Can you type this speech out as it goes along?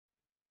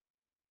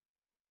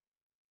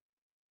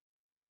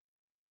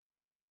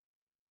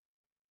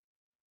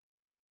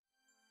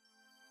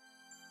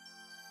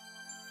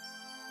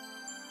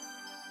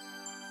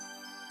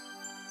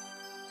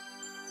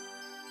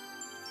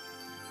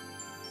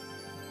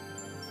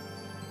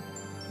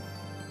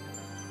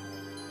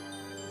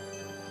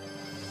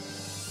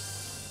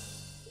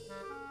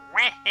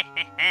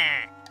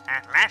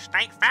At last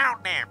I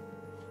found them.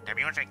 The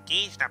music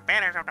keys, the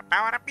bearers of the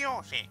power of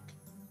music.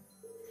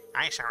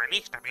 I shall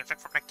release the music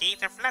from the keys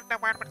and flood the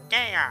world with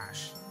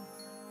chaos.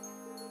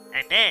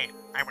 And then,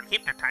 I will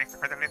hypnotize the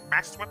featherless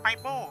masses with my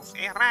moves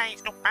and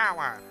rise to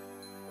power.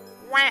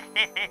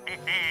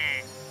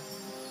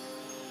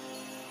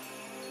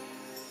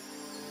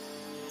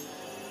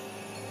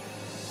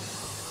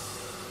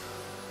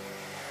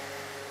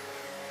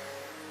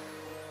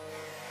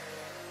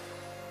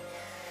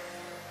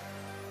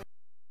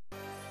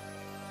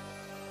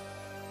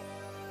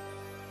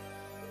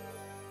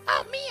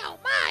 Oh me, oh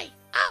my!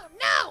 Oh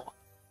no!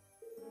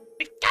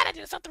 We've gotta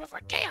do something before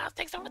chaos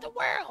takes over the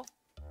world!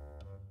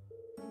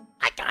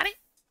 I got it!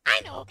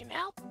 I know who can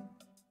help!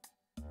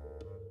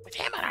 With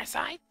him on our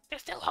side,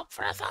 there's still hope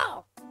for us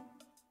all!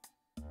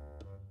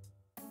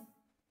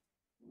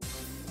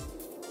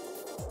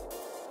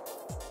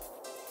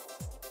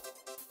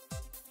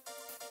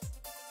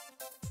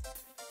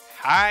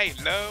 Hi,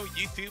 hello,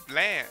 YouTube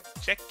land.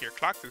 Check your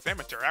clocks, it's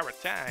amateur hour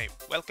time.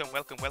 Welcome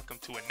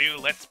to a new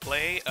Let's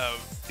Play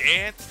of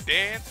Dance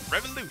Dance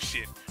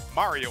Revolution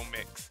Mario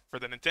Mix for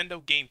the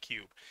Nintendo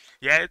GameCube.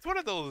 Yeah, it's one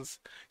of those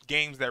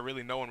games that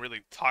really no one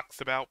really talks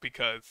about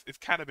because it's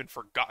kind of been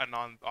forgotten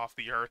off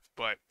the earth,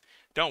 but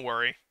don't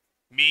worry.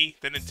 Me,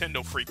 the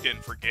Nintendo freak,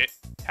 didn't forget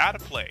how to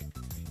play.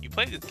 You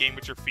play this game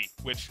with your feet,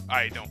 which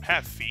I don't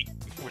have feet,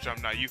 which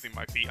I'm not using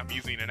my feet, I'm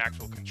using an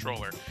actual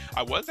controller.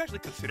 I was actually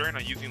considering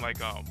on using like,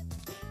 what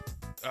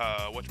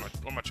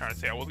am I trying to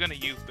say? I was going to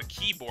use the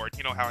keyboard,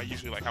 you know how I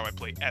usually like how I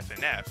play F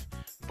and F,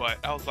 but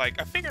I was like,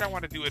 I figured I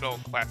want to do it all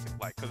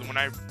classic-like, because when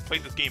I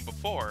played this game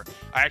before,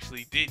 I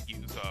actually did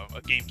use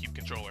a GameCube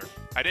controller.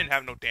 I didn't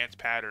have no dance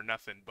pad or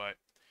nothing, but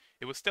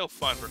it was still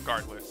fun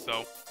regardless,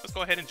 so let's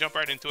go ahead and jump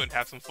right into it and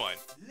have some fun.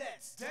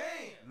 Let's dance!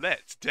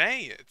 Let's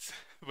dance!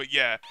 But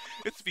yeah,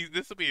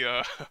 this will be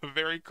a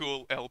very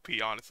cool LP,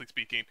 honestly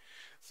speaking.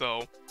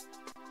 So,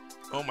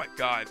 oh my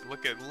god,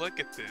 look at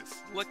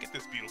this. Look at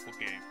this beautiful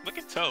game. Look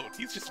at Toad,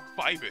 he's just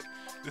vibing.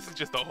 This is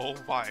just a whole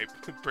vibe,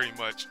 pretty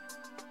much.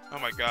 Oh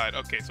my god,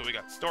 okay, so we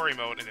got story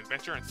mode and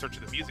adventure in search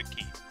of the music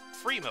keys.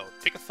 Free mode,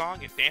 pick a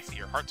song and dance to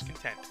your heart's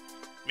content.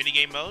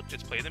 Minigame mode,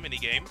 just play the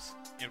minigames.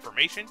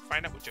 Information,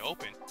 find out what you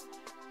open.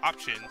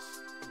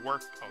 Options, oh,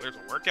 there's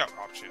a workout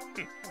option.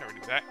 I never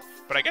knew that.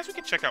 But I guess we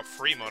can check out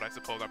free mode, I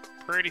suppose. I'm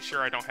pretty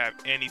sure I don't have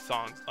any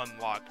songs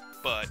unlocked,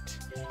 but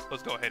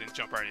let's go ahead and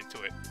jump right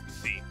into it. Let's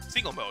see.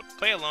 Single mode,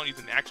 play alone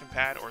using the action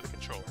pad or the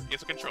controller.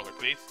 Yes, a controller,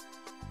 please.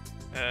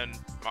 And,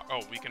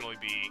 oh, we can only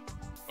be,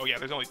 oh yeah,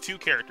 there's only two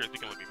characters. We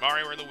can only be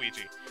Mario or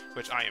Luigi,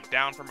 which I am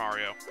down for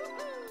Mario.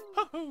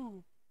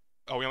 Hoo-hoo!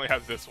 Oh, we only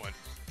have this one.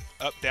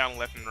 Up, down,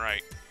 left, and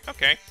right.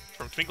 Okay,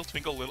 from Twinkle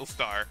Twinkle Little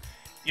Star.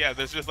 Yeah,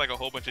 there's just like a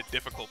whole bunch of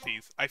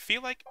difficulties. I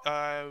feel like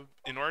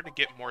in order to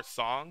get more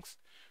songs,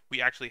 we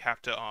actually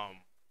have to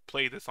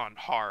play this on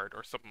hard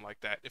or something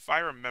like that, if I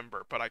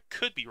remember, but I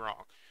could be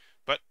wrong.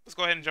 But let's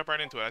go ahead and jump right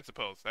into it, I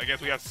suppose. I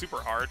guess we have super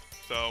hard,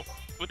 so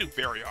we'll do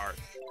very hard.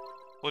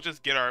 We'll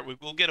just get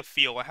we'll get a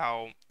feel of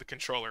how the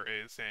controller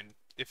is, and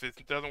if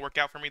it doesn't work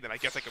out for me, then I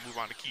guess I can move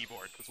on to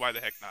keyboard, because why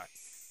the heck not?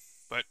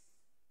 But,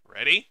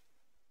 ready?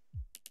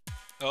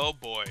 Oh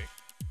boy.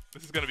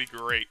 This is gonna be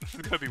great. This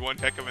is gonna be one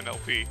heck of an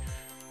LP.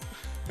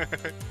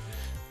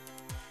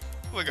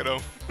 Look at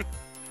them.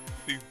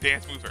 These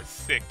dance moves are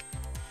sick.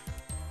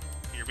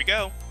 Here we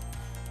go.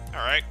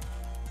 Alright.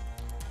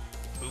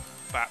 Boop,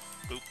 bop,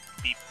 boop,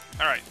 beep.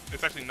 Alright,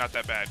 it's actually not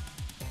that bad.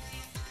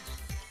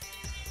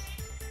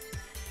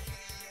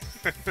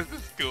 This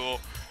is cool.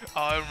 Oh,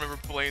 I remember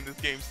playing this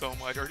game so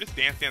much. Or just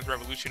Dance Dance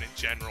Revolution in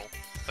general.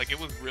 Like, it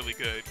was really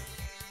good.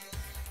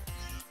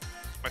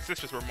 My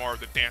sisters were more of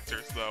the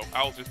dancers, though.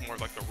 I was just more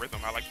like the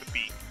rhythm. I like the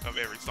beat of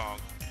every song.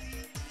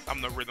 I'm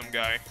the rhythm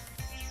guy.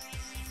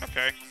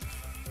 Okay.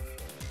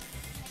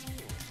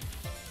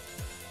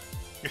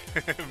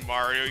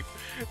 Mario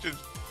just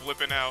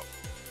flipping out.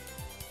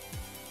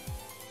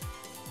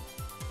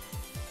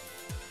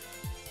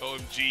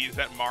 OMG, is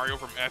that Mario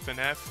from F and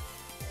F?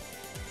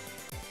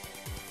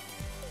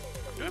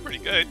 I'm doing pretty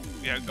good.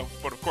 Yeah,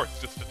 but of course,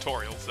 it's just a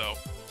tutorial, so.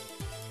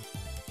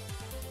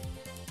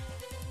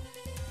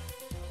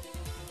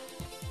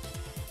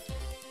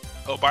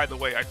 Oh, by the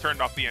way, I turned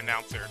off the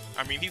announcer.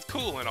 I mean, he's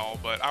cool and all,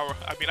 but I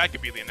mean, I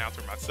could be the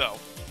announcer myself.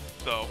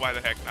 So, why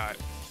the heck not?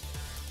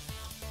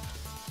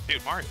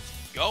 Dude, Mario's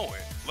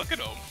going. Look at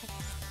him.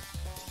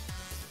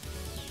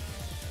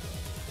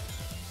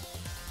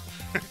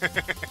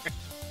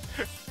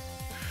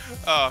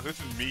 Oh, this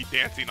is me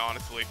dancing,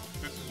 honestly.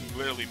 This is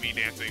literally me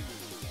dancing.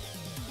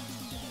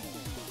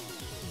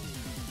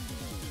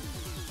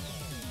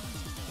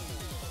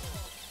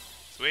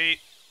 Sweet.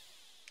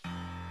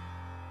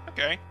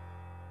 Okay.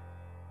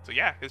 So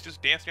yeah, it's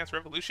just Dance Dance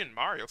Revolution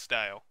Mario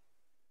style.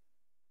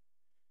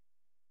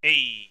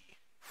 Hey.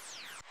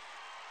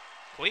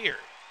 Clear.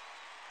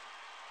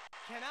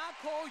 Can I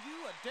call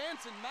you a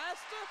dancing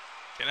master?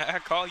 Can I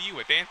call you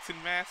a dancing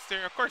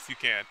master? Of course you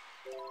can.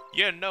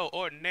 You're no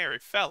ordinary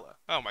fella.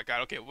 Oh my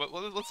god, okay,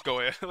 let's go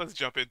in. Let's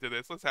jump into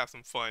this. Let's have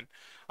some fun.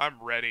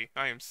 I'm ready.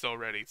 I am so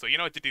ready. So you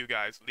know what to do,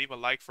 guys. Leave a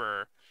like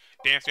for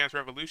Dance Dance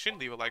Revolution.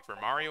 Leave a like for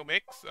Mario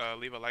Mix.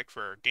 Leave a like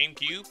for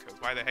GameCube,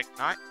 because why the heck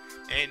not?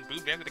 And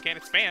boom, down to the can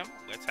of spam.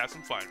 Let's have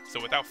some fun. So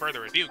without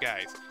further ado,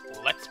 guys,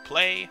 let's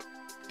play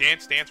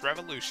Dance Dance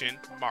Revolution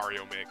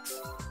Mario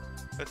Mix.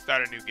 Let's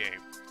start a new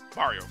game.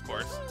 Mario, of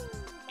course.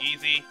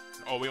 Easy.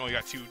 Oh, we only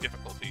got 2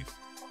 difficulties.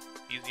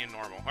 Easy and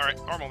normal. Alright,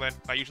 normal then.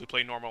 I usually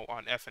play normal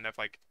on F and F,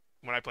 like,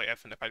 when I play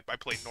F and F, I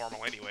play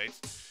normal anyways.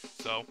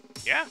 So,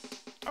 yeah.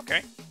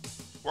 Okay.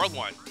 World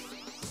 1.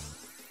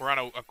 We're on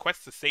a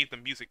quest to save the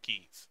music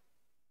keys.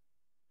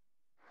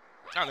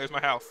 Oh, there's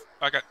my house.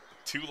 I got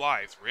 2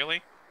 lives.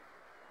 Really?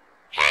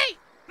 Hey,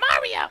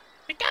 Mario!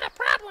 We got a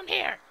problem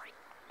here!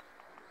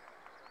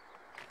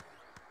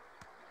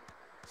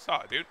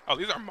 Saw it, dude. Oh,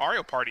 these are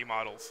Mario Party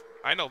models.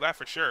 I know that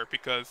for sure,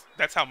 because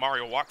that's how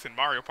Mario walks in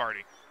Mario Party.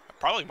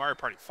 Probably Mario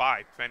Party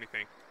 5, if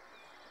anything.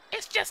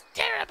 It's just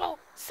terrible!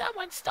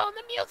 Someone stole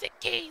the music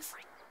keys!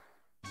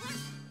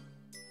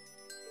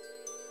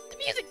 The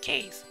music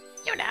keys!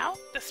 You know,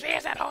 the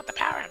spheres that hold the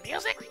power of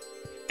music?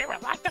 They were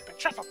locked up in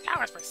truffle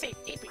towers for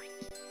safekeeping.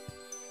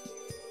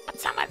 But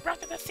someone broke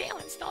through the seal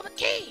and stole the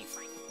keys!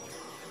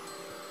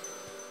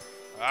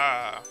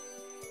 Ah.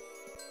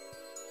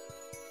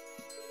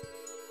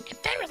 And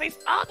then released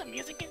all the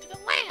music into the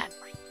land!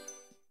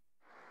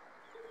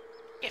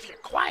 If you're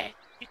quiet,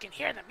 you can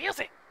hear the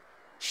music.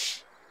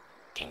 Shh!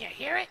 Can you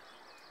hear it?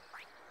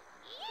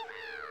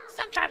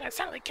 Sometimes I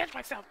suddenly catch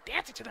myself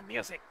dancing to the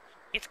music.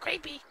 It's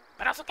creepy,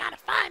 but also kind of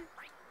fun.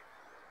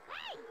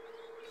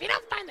 If you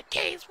don't find the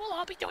keys, we'll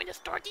all be doing this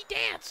dorky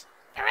dance.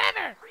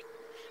 Forever!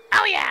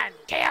 Oh yeah, and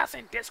chaos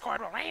and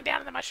discord will rain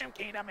down in the Mushroom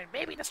Kingdom and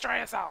maybe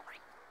destroy us all.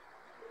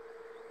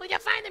 Will you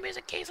find the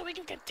music key so we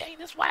can contain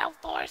this wild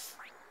force?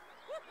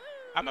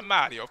 I'm a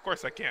Mario, of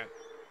course I can.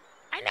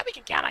 I know we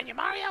can count on you,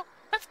 Mario.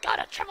 Let's go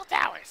to Triple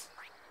Towers.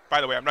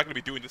 By the way, I'm not going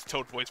to be doing this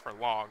Toad voice for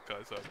long,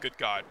 because, good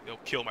God, it'll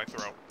kill my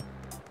throat.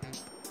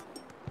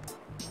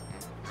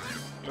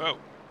 Oh.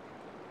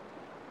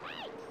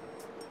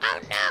 Oh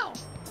no!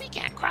 We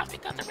can't cross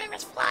because the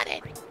river's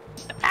flooded.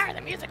 The power of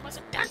the music must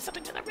have done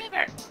something to the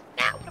river.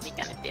 Now what are we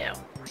gonna do?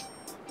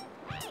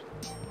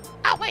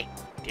 Oh wait,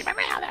 do you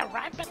remember how that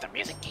rhyme about the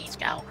music keys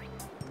go?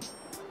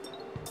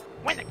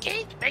 When the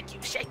keys make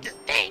you shake your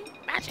thing,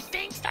 magic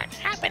things start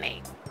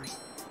happening.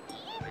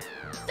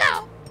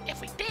 So, if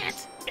we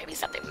dance, maybe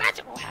something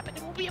magical will happen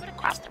and we'll be able to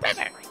cross the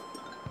river.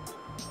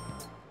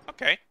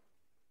 Okay.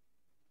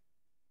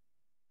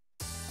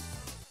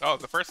 Oh,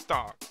 the first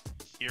song.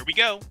 Here we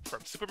go,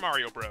 from Super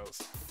Mario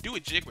Bros. Do a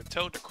jig with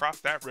Toad to cross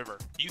that river.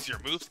 Use your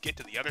moves to get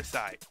to the other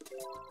side.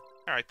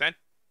 Alright then,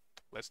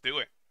 let's do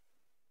it.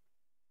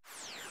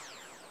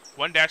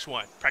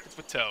 1-1, practice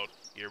with Toad.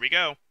 Here we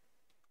go.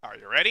 Are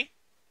you ready?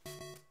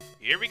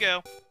 Here we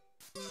go.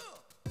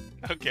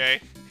 Okay,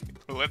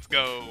 let's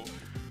go.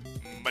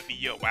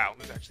 Madio. Wow,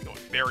 this is actually going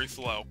very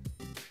slow.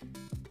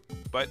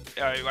 But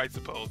I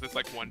suppose it's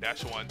like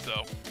 1-1,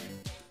 so.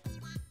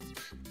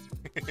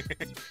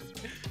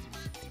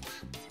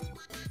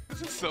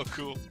 This is so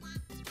cool.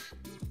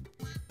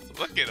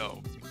 Look at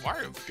him.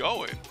 Mario's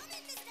going.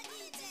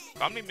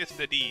 Call me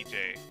Mr.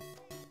 DJ.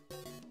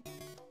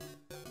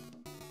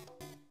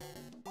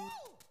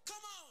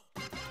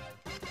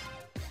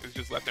 It's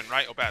just left and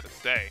right about to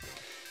stay.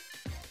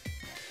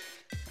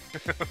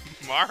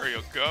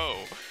 Mario,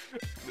 go.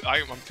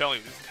 I'm telling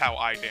you, this is how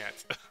I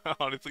dance.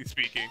 Honestly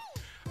speaking.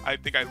 I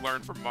think I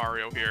learned from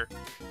Mario here.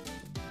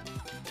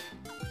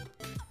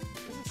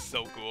 This is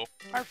so cool.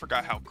 I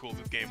forgot how cool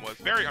this game was.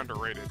 Very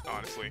underrated,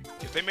 honestly.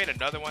 If they made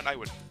another one, I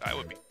would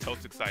be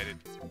totes excited.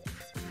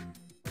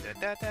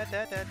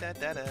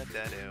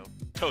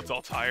 Toad's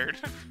all tired.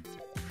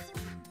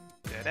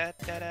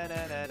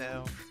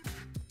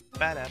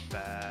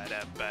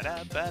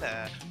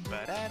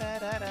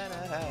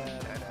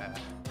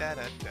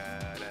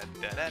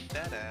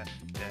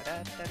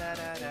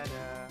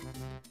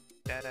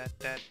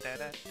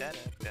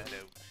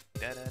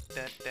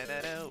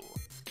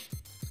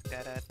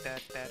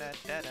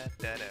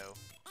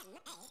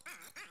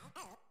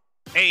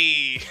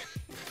 Hey!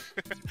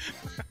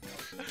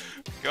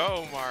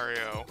 Go,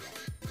 Mario!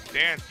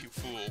 Dance, you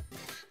fool!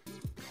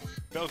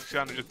 That was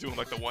kind of just doing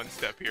like the one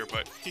step here,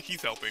 but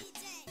he's helping.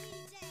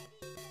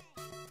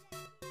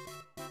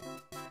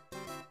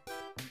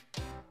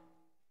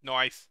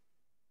 Nice.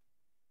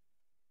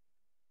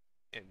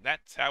 And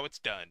that's how it's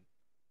done.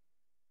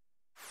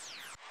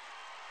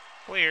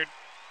 Cleared.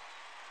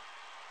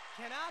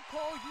 Can I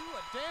call you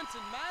a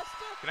dancing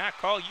master? Can I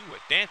call you a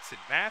dancing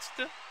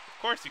master? Of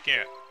course you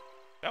can.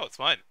 That was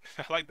fun.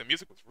 I like the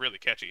music was really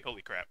catchy.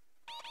 Holy crap.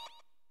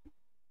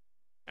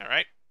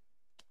 Alright.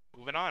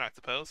 Moving on, I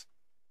suppose.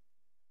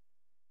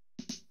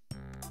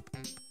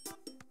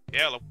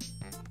 Hello.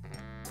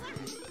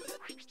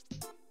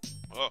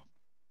 Oh.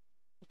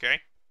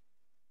 Okay.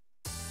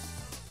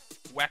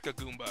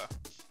 Whack-a-Goomba.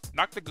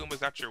 Knock the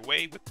Goombas out your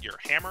way with your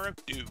Hammer of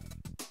Doom.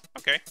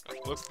 Okay.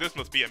 This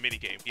must be a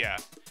minigame, yeah.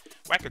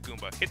 Whack a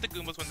Goomba. Hit the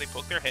Goombas when they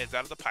poke their heads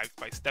out of the pipes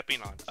by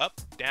stepping on up,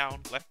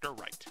 down, left, or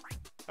right.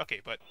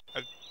 Okay, but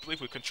I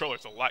believe with controllers,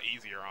 it's a lot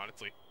easier,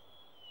 honestly.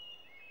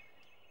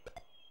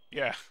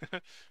 Yeah.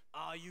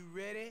 Are you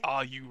ready?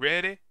 Are you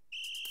ready?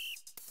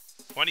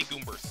 20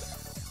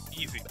 Goombers.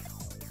 Easy.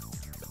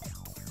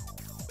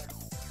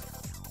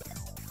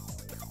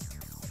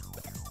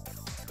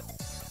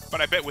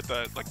 But I bet with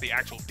the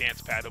actual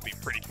dance pad, it'll be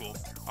pretty cool,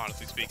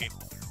 honestly speaking.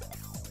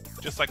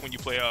 Just like when you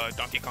play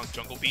Donkey Kong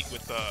Jungle Beat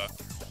with the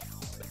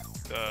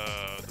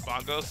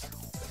bongos,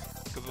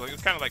 because like,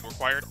 it's kind of like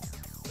required.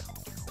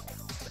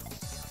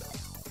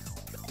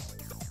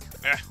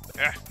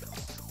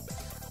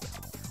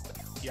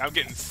 Yeah, I'm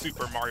getting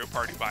Super Mario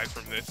Party vibes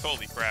from this.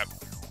 Holy crap!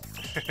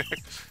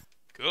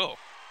 Cool.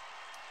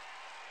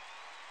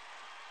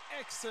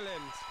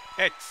 Excellent.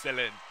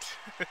 Excellent.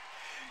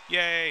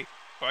 Yay!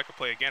 Oh, I could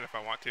play again if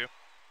I want to.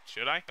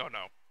 Should I? Oh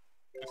no,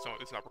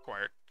 it's not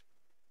required.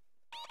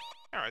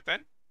 All right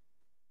then.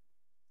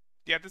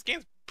 Yeah, this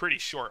game's pretty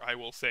short, I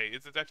will say.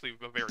 It's actually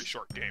a very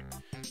short game,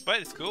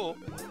 but it's cool.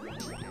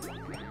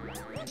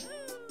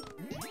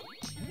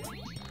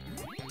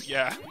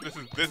 Yeah, this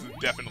is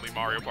definitely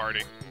Mario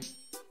Party.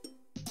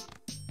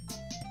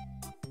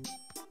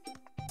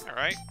 All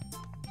right.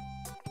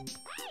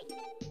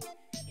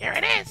 Here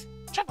it is.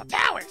 Triple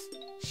powers.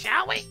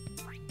 Shall we?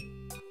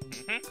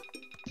 Mm-hmm.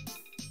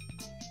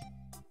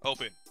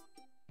 Open.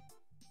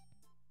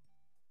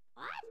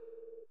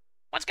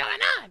 What's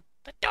going on?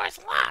 The door's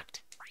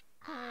locked.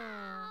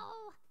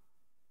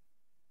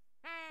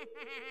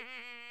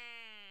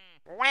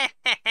 Well,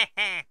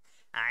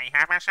 I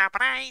have a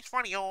surprise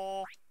for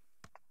you.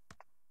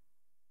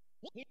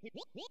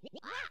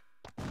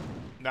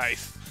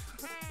 Nice.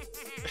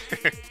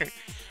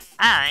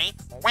 I,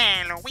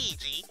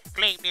 Waluigi,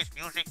 played this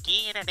music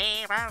key in the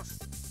neighbors.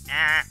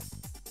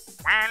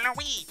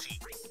 Waluigi.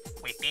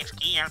 With this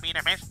key, I'll be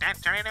the best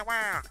dancer in the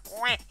world.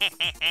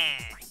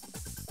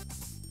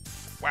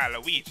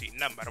 Waluigi,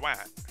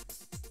 #1.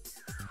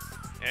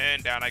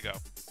 And down I go.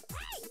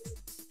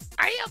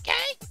 Are you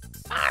okay?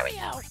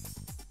 Mario!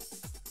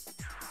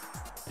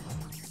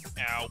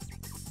 Ow.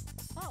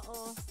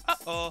 Uh-oh.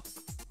 Uh-oh.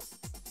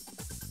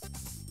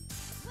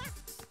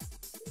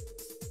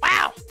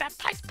 Wow, that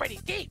pipe's pretty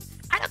deep.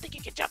 I don't think you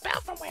can jump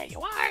out from where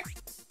you are.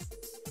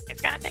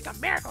 It's gonna take a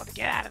miracle to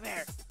get out of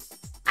there.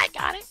 I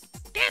got it.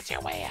 Dance your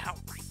way out.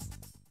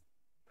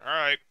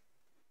 Alright.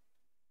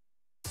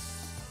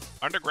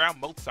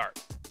 Underground Mozart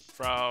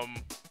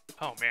from...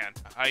 Oh man,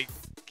 I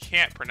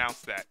can't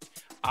pronounce that.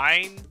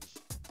 I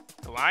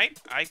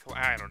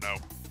don't know.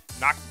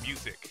 Knock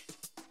music.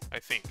 I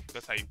think.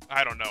 That's how you...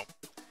 I don't know.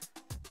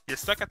 You're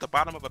stuck at the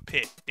bottom of a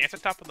pit. Dance on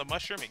top of the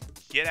mushroom and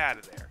get out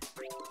of there.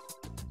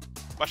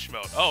 Mush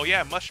mode. Oh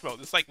yeah, mush mode.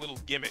 It's like little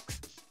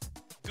gimmicks.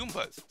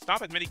 Goombas.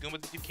 Stomp as many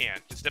Goombas as you can.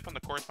 Just step on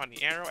the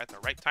corresponding arrow at the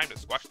right time to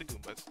squash the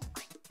Goombas.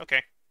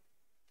 Okay.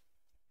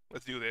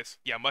 Let's do this.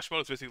 Yeah, mush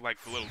mode is basically like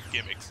the little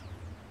gimmicks.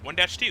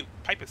 1-2.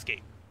 Pipe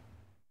escape.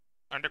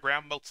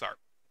 Underground Mozart.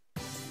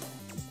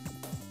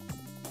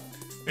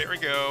 There we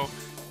go.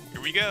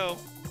 Here we go.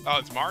 Oh,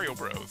 it's Mario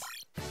Bros.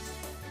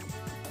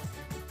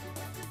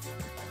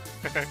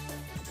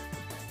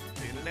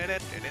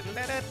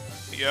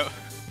 Yep.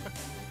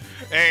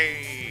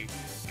 Hey,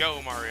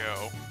 go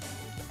Mario.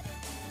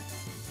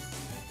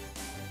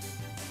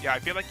 Yeah, I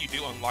feel like you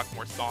do unlock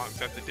more songs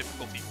as the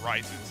difficulty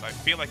rises. I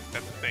feel like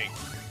that's the thing.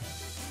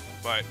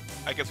 But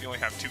I guess we only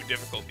have 2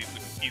 difficulties,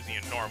 which is easy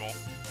and normal.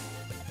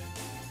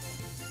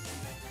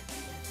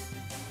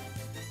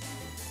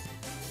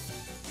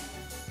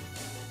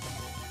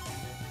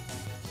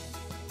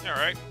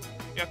 Alright.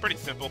 Yeah, pretty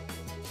simple.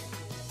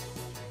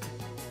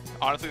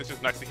 Honestly, it's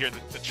just nice to hear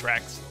the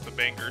tracks, the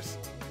bangers.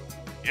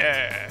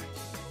 Yeah!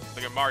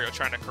 Look at Mario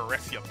trying to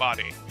caress your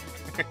body.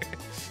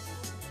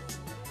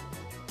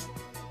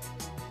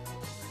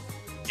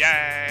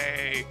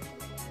 Yay!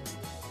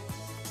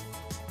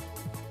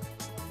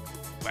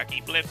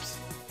 Wacky flips.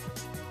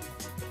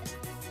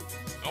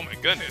 Oh my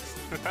goodness,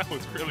 that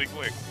was really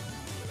quick.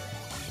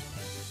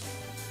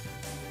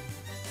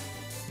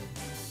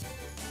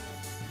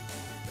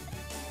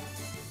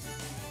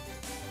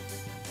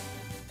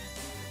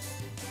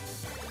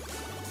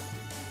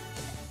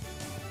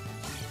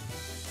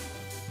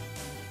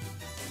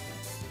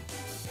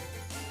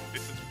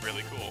 This is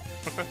really cool.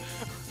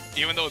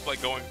 Even though it's like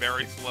going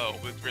very slow,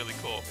 it's really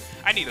cool.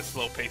 I need a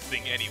slow paced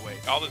thing anyway.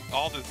 All this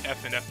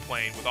SNS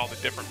playing with all the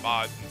different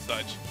mods and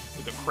such,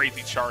 with the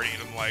crazy charting,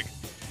 I'm like,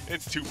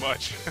 it's too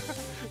much.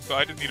 So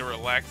I just need to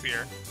relax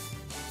here.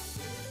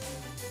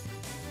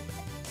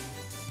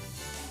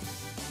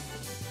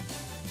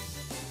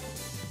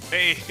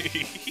 Hey,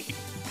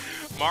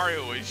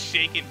 Mario is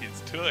shaking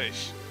his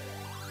tush.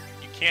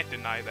 You can't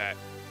deny that.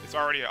 It's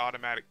already an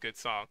automatic good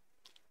song.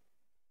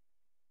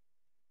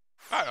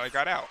 Oh, I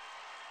got out.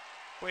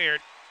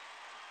 Weird.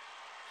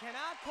 Can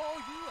I call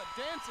you a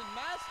dancing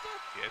master?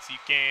 Yes, you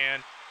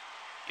can.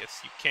 Yes,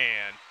 you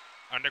can.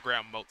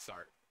 Underground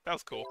Mozart. That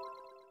was cool.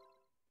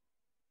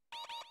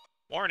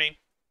 Warning.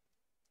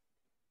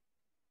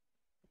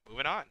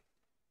 Moving on.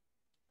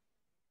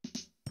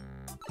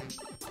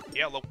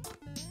 Yellow.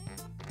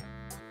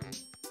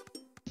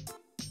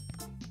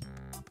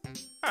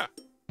 Huh.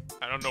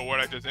 I don't know what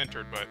I just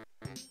entered, but...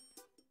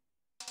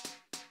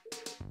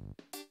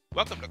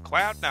 Welcome to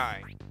Cloud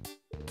 9.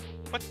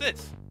 What's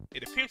this?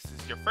 It appears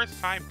this is your first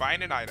time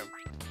buying an item.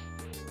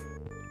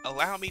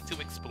 Allow me to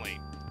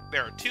explain.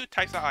 There are two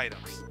types of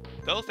items.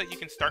 Those that you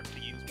can start to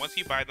use once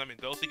you buy them, and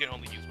those you can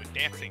only use when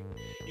dancing.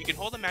 You can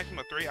hold a maximum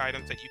of 3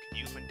 items that you can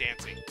use when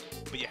dancing,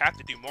 but you have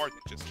to do more than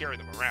just carry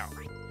them around.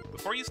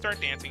 Before you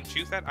start dancing,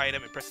 choose that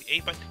item and press the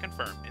A button to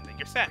confirm, and then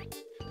you're set.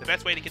 The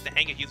best way to get the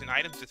hang of using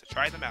items is to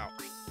try them out.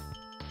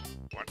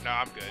 No,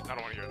 I'm good. I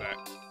don't want to hear that.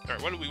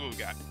 Alright, what do we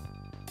got?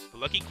 The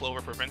Lucky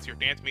Clover prevents your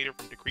dance meter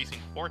from decreasing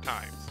 4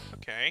 times.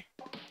 Okay.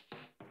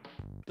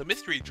 The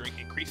Mystery Drink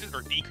increases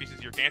or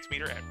decreases your dance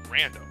meter at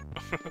random.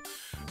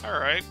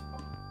 Alright.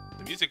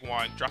 The Music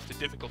Wand drops the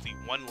difficulty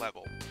 1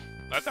 level.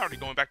 That's already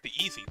going back to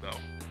easy, though.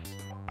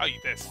 I'll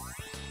eat this.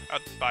 I'll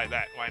just buy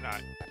that. Why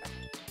not?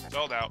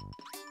 Sold out.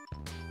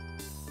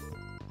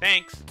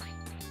 Thanks.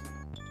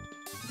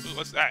 Ooh,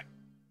 what's that?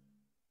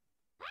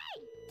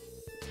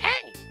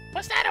 Hey,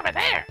 what's that over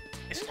there?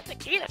 Isn't it the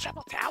key to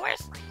Triple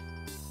Towers?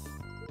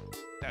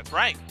 That's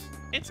right.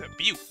 It's a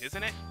beaut,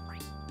 isn't it?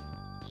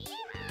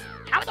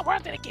 How in the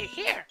world did it get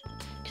here?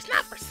 It's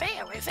not for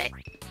sale, is it?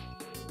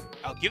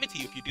 I'll give it to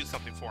you if you do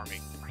something for me.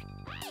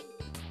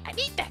 I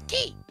need that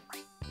key.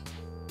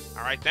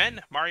 Alright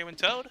then, Mario and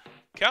Toad,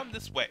 come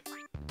this way.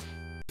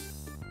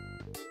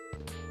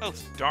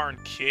 Those darn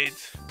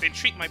kids. They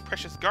treat my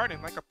precious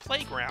garden like a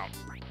playground.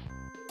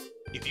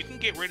 If you can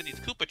get rid of these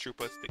Koopa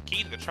Troopas, the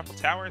key to the Truffle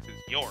Towers is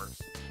yours.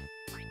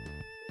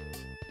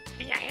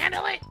 Can you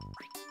handle it?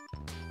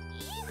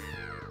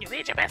 You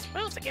need your best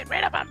moves to get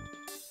rid of them.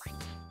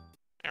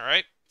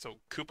 Alright, so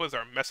Koopas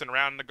are messing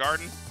around in the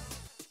garden.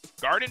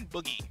 Garden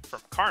Boogie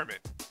from Carmen.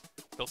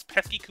 Those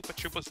pesky Koopa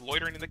Troopas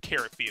loitering in the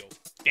carrot field.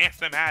 Dance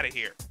them out of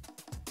here.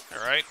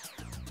 Alright.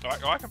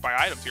 Oh, I can buy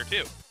items here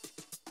too.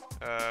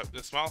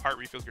 The small heart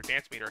refills your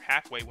dance meter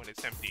halfway when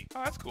it's empty.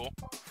 Oh, that's cool.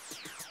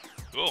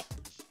 Cool.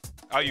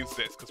 I'll use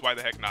this, because why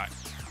the heck not?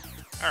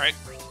 Alright.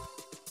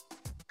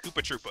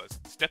 Koopa Troopas.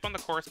 Step on the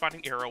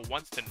corresponding arrow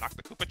once to knock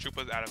the Koopa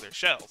Troopas out of their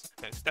shells,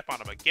 then step on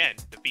them again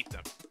to beat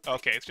them.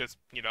 Okay, it's just,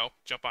 you know,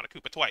 jump on a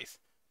Koopa twice.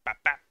 Bap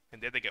bap,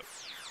 and there they go.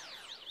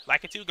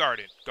 Lakitu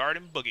Garden.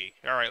 Garden Boogie.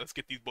 Alright, let's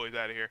get these boys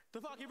out of here.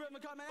 The funky rhythm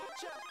coming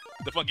at ya.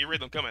 The funky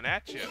rhythm coming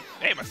at you.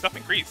 Hey, my stuff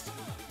increased.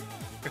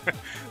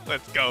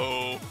 Let's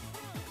go.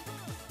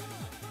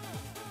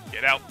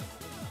 Get out.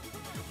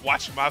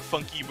 Watch my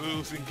funky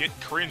moves and get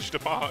cringed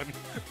upon.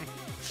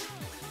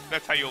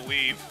 That's how you'll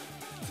leave.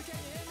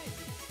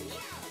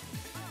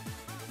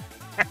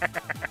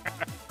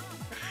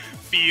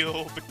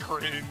 Feel the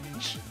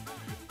cringe.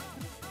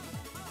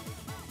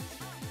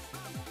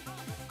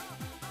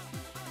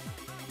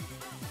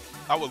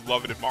 I would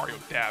love it if Mario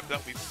dabbed. That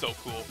would be so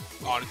cool,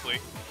 honestly.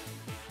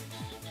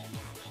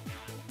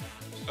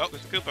 Oh,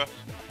 there's a Koopa.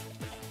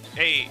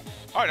 Hey.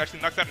 Oh, it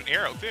actually knocks out an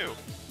arrow, too.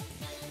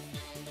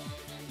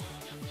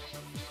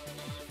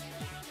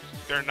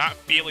 They're not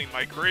feeling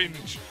my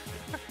cringe.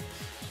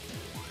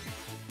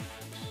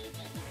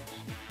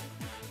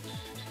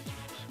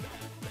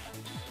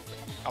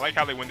 I like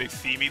how when they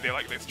see me, they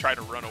try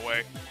to run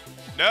away.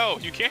 No,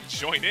 you can't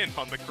join in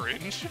on the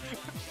cringe.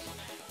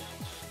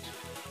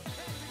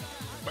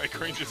 My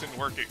cringe isn't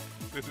working.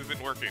 This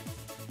isn't working.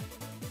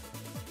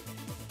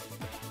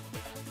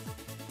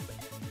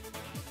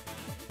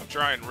 I'm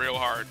trying real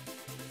hard.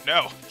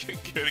 No,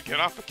 get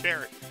off the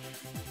carrot.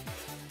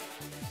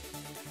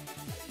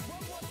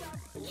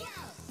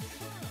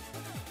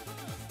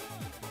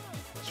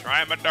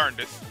 Trying my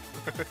darndest.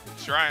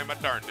 Trying my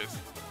darndest.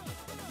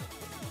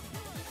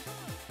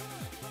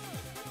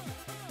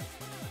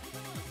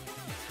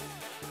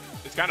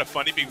 It's kind of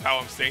funny how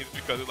I'm saying it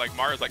because like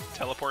Mario's like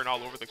teleporting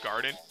all over the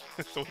garden.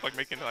 So it's like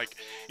making like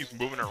he's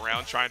moving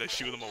around trying to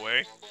shoo them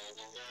away.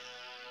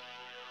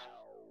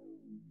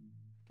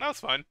 That was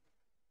fun.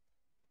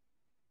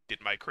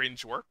 Did my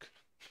cringe work?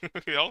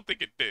 I don't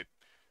think it did.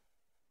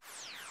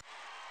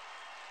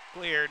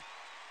 Cleared.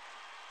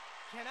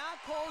 Can I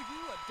call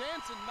you a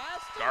dancing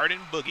master? Garden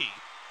Boogie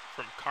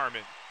from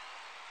Carmen.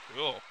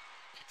 Cool.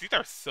 These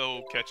are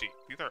so catchy.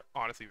 These are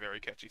honestly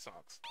very catchy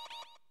songs.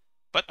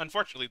 But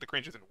unfortunately, the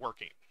cringe isn't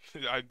working.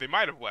 They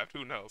might have left.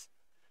 Who knows?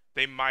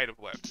 They might have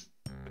left.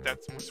 But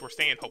we're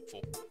staying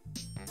hopeful.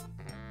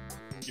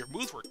 Your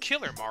moves were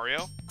killer,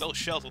 Mario. Those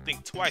shells will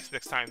think twice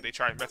next time they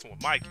try messing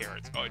with my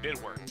carrots. Oh, it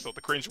did work. So the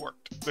cringe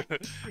worked.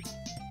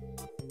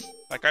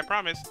 Like I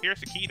promised, here's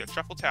the key to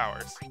Truffle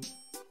Towers.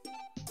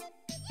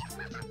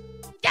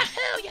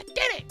 Yahoo! You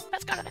did it!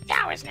 Let's go to the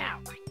towers now!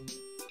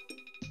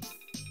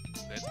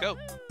 Let's go.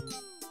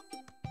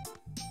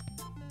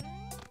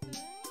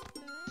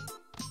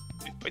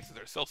 These places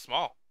are so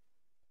small.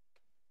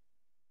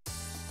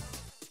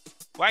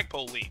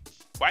 Flagpole leap.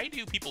 Why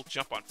do people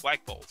jump on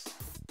flagpoles?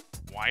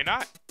 Why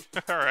not?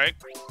 Alright.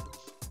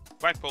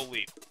 Flagpole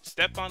leap.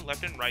 Step on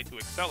left and right to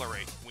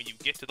accelerate. When you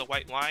get to the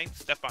white line,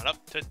 step on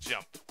up to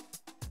jump.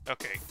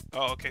 Okay.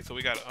 Oh, okay, so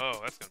we gotta... Oh,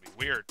 that's gonna be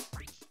weird.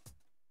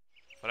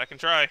 but I can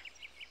try.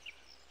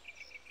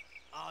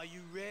 Are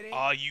you ready?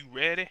 Are you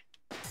ready?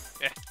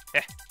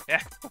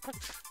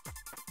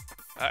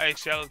 I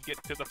shall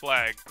get to the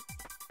flag.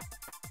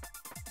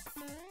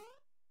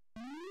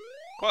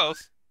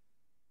 Close.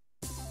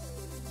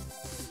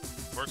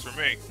 Works for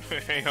me.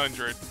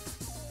 800.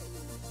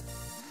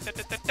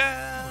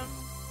 Da-da-da-da.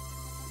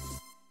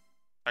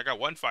 I got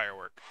one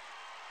firework.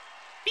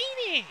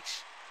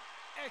 Finish!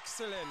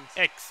 Excellent.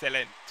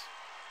 Excellent.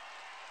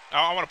 Oh,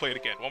 I want to play it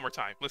again. One more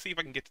time. Let's see if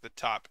I can get to the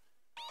top.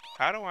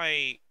 How do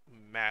I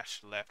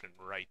mash left and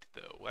right,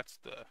 though? That's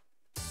the...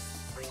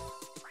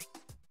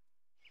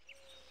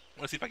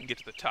 Let's see if I can get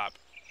to the top.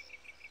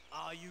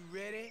 Are you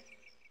ready?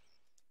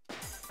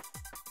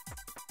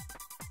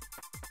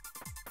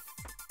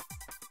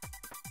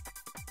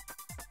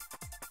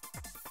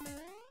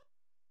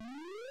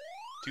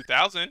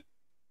 2,000.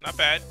 Not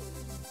bad.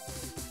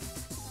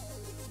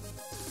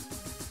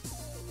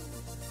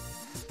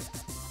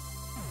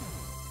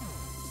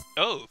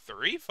 Oh,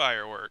 3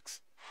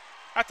 fireworks.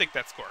 I think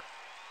that score.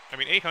 I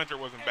mean, 800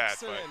 wasn't bad,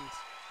 but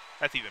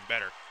that's even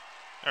better.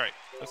 All right,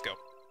 let's go.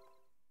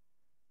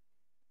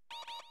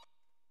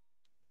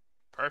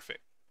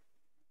 Perfect.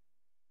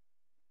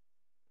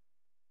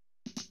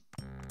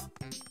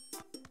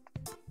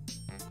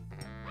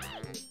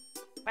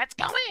 Let's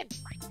go in.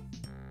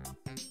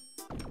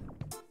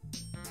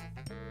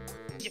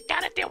 You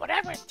gotta do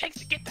whatever it takes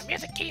to get the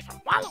music key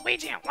from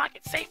Waluigi and lock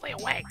it safely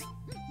away.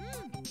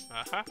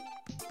 Uh-huh.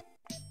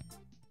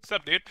 What's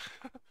up, dude?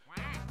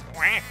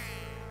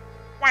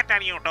 What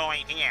are you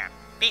doing here?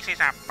 This is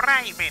a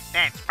private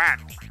dance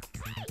party.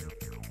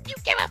 You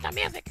give us the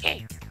music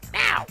key,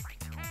 now!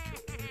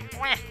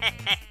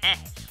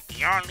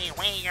 The only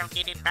way you'll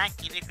get it back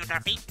is if you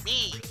defeat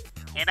me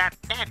in a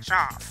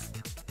dance-off.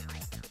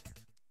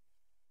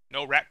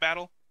 No rap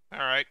battle?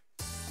 Alright.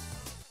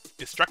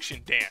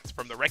 Destruction Dance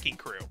from the Wrecking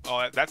Crew.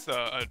 Oh, that's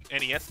a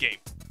NES game.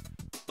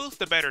 Who's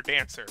the better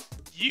dancer?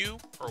 You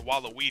or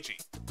Waluigi?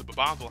 The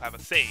Bob-ombs will have a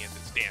say in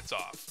this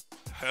dance-off.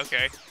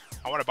 Okay.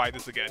 I want to buy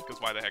this again,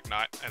 because why the heck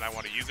not? And I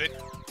want to use it,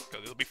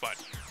 because it'll be fun.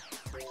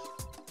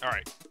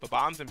 Alright,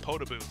 Bob-ombs and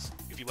Potaboos.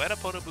 If you let a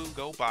Potaboo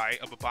go by,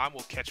 a Bob-omb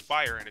will catch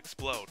fire and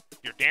explode.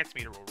 Your dance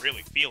meter will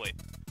really feel it.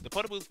 The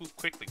Potaboos move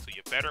quickly, so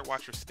you better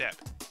watch your step.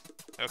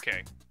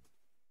 Okay.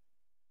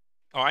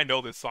 Oh, I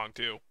know this song,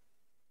 too.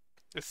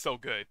 It's so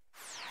good.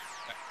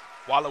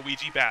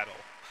 Waluigi Battle.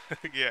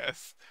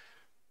 Yes.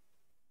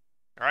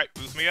 Alright,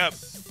 boost me up.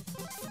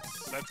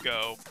 Let's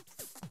go.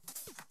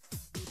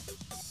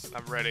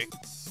 I'm ready.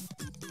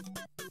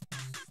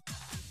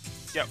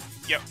 Yep.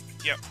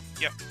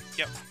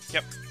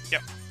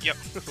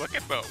 Look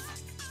at Bo.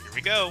 Here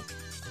we go.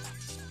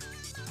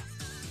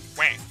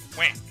 Wham.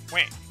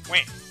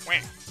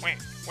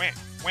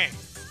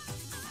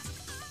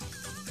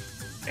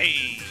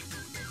 Hey.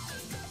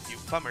 You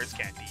plumbers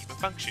can't even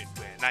function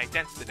when I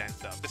dance the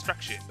dance of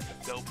destruction.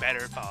 So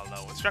better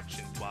follow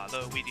instructions.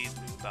 Waluigi's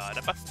moves are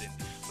the bustin'.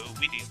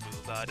 Luigi's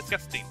moves are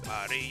disgusting.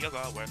 Mario's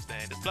are worse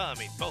than his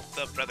plumbing. Both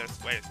the brothers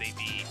swears they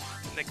be.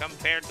 When they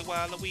compared to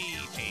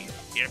Waluigi,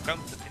 here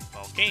comes the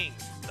Pinball King,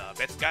 the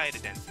best guy to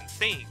dance and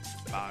sing.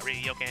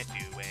 Mario can't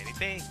do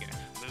anything.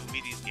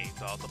 Luigi's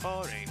game's also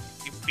boring.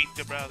 You beat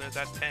your brothers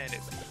at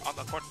tennis. On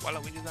the court,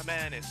 Waluigi's a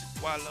menace.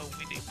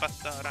 Waluigi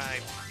busts a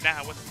rhyme.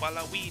 Now it's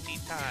Waluigi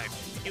time.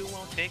 You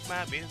won't take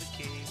my music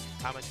key.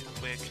 I'm too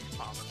quick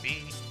on the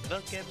beat.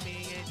 Look at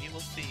me and you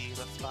will see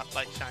the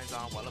spotlight shines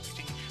on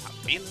Waluigi. I'm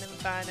feeling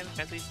fine and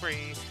fancy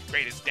free.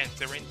 Greatest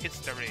dancer in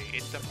history.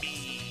 It's a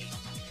me.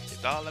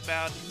 It's all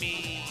about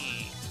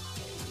me.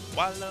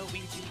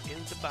 Waluigi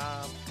is the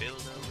bomb. Fill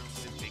the room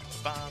with big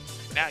bombs.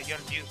 Now your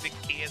music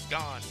key is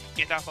gone.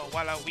 Get off of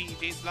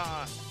Waluigi's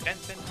lawn.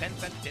 Dance and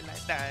dance until I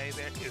die.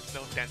 There is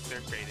no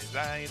dancer great as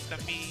I. It's a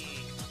me.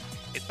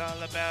 It's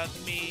all about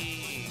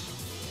me.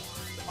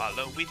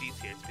 Waluigi's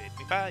here, spit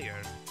me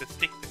fire. The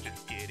stakes are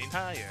just getting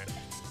higher.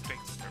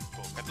 Strengths are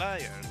folk and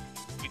liars.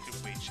 We could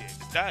wait shit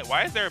to die.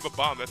 Why is there a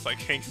bomb that's like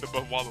hanging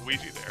above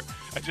Waluigi there?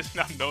 I just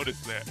now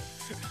noticed that.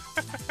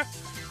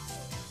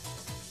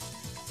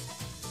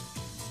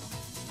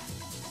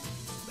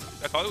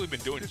 That's all we've been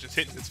doing is just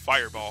hitting this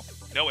fireball.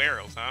 No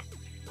arrows, huh?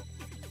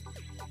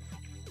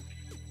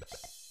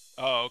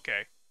 Oh,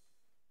 okay.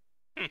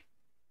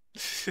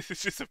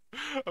 It's just a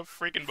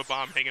freaking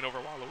bomb hanging over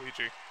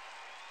Waluigi.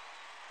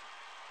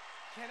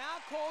 Can I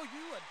call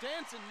you a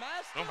dancing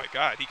master? Oh my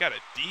god, he got a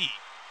D.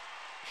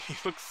 He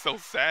looks so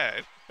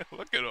sad.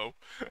 Look at him.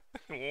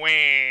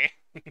 Wah.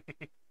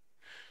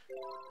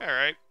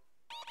 Alright.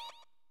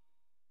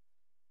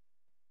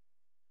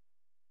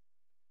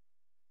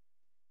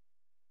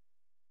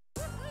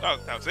 Oh,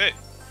 that was it.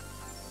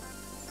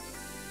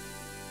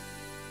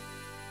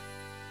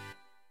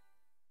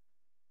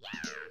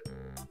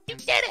 You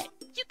did it!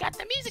 You got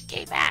the music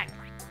key back!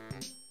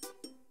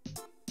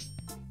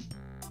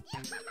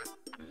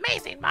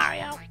 Amazing,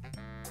 Mario!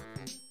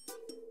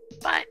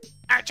 But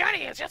our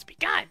journey has just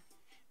begun.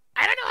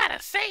 I don't know how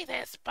to say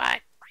this,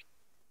 but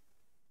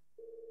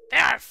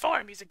there are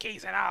 4 music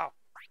keys in all.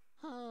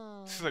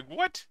 She's like,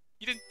 what?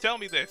 You didn't tell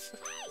me this.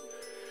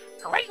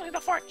 Originally, the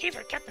 4 keys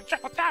were kept in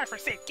Triple Tower for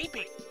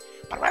safekeeping,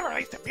 but whoever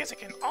released the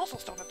music and also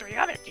stole the 3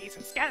 other keys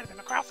and scattered them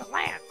across the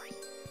land.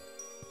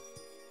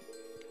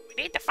 We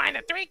need to find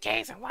the 3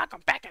 keys and lock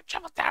them back in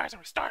Triple Towers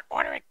and restore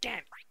order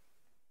again.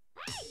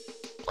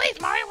 Please,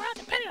 Mario, we're all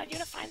depending on you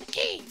to find the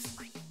keys.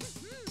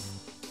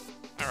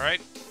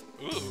 Alright.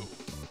 Ooh.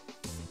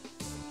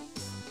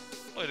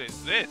 What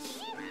is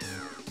this?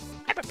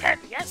 I prepared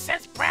the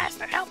SS brass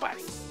to help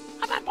us.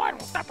 Hop on board and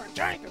we'll stop our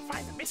journey to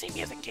find the missing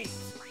music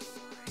keys.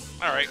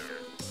 Alright.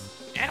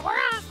 And we're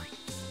on!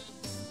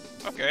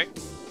 Okay.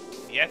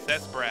 The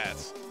SS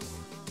Brass.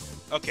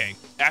 Okay,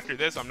 after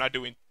this, I'm not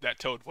doing that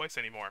Toad voice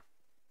anymore.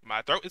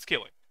 My throat is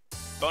killing.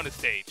 Bonus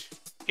stage.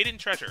 Hidden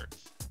treasure.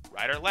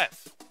 Right or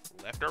left?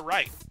 Left or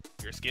right?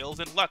 Your skills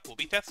and luck will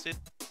be tested.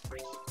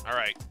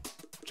 Alright.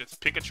 Just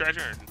pick a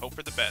treasure and hope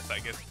for the best, I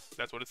guess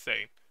that's what it's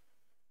saying.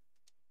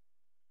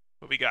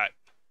 What we got?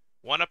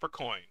 1-upper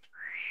coin.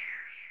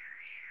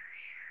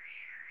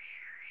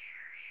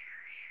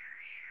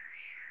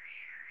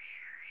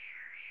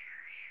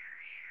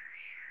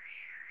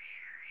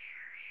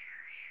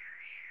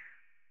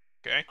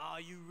 Okay. Are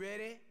you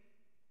ready?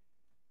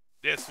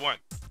 This one.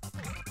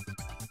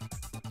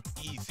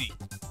 Easy.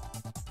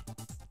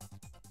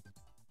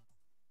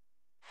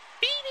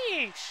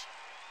 Finish!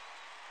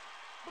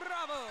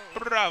 Bravo!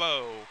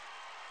 Bravo!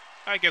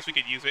 I guess we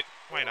could use it.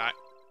 Why not?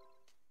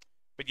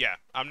 But yeah,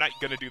 I'm not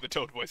gonna do the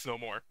Toad voice no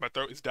more. My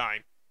throat is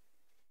dying.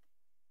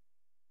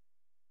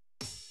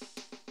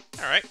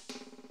 Alright.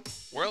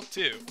 World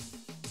 2.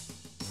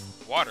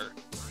 Water.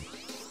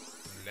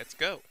 Let's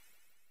go.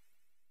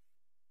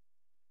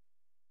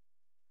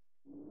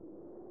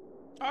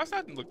 Oh, this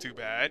doesn't look too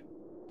bad.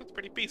 Looks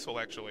pretty peaceful,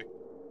 actually.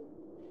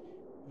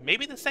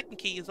 Maybe the second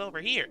key is over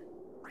here.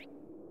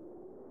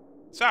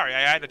 Sorry,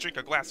 I had to drink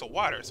a glass of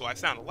water, so I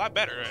sound a lot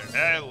better.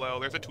 Hello,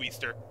 there's a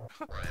twister.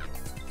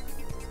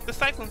 The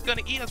cyclone's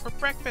gonna eat us for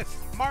breakfast.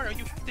 Mario,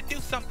 you have to do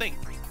something.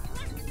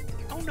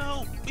 Oh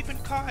no, we've been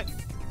caught.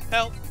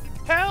 Help!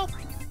 Help!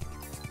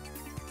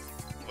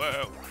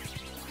 Whoa.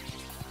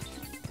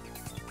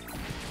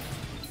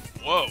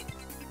 Whoa.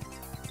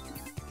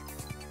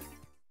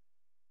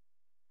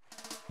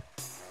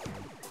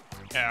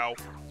 Ow.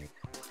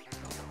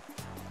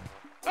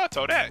 Oh,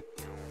 Toadette.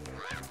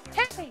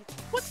 Hey,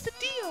 what's the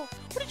deal?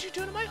 What did you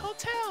do to my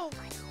hotel?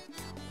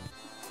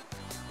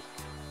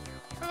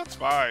 That's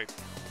fine.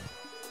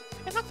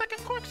 It looks like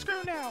a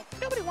corkscrew now.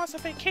 Nobody wants a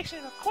vacation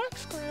in a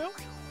corkscrew.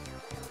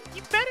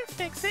 You better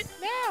fix it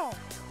now.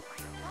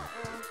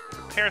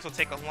 Repairs will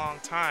take a long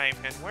time,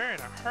 and we're in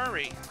a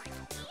hurry.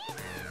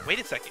 Wait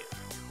a second.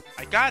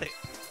 I got it.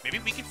 Maybe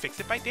we can fix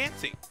it by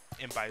dancing.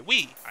 And by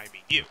we, I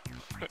mean you.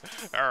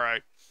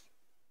 Alright.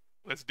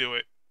 Let's do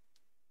it.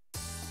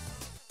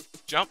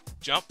 Jump,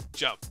 jump,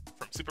 jump.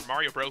 From Super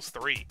Mario Bros.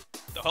 3.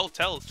 The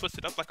hotel is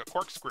twisted up like a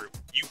corkscrew.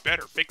 You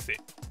better fix it.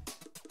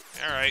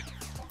 Alright.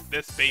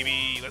 This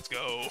baby, let's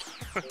go.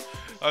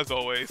 As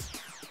always.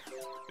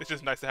 It's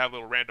just nice to have a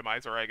little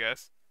randomizer, I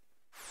guess.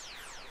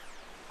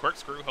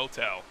 Corkscrew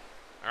Hotel.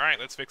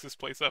 Alright, let's fix this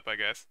place up, I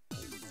guess.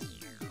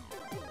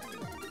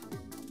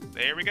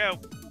 There we go.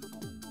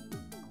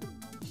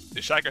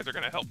 The Shy Guys are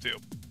gonna help too.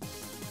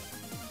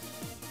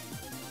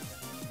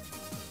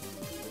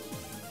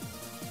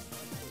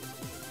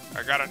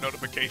 I got a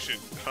notification.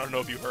 I don't know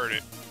if you heard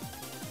it.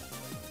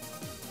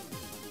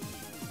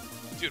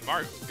 Dude,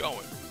 Mario's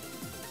going.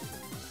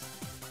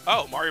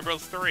 Oh, Mario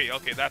Bros. 3.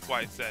 Okay, that's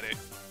why it said it.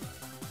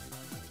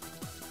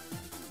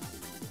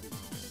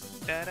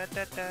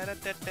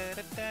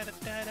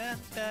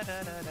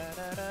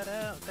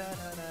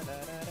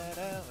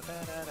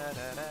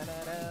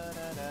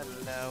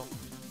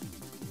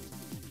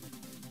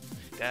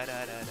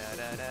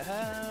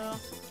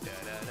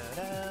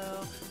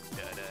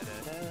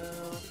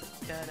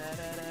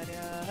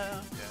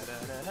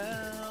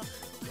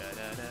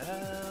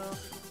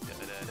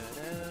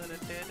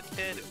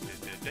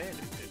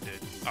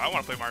 I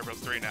want to play Mario Bros.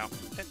 3 now.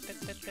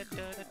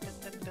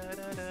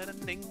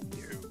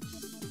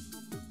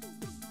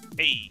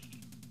 Hey.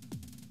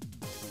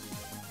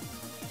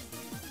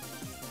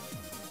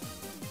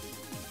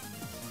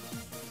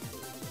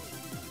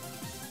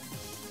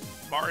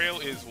 Mario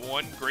is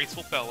one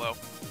graceful fellow.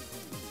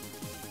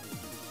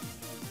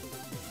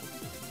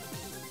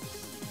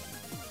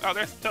 Oh,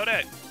 there's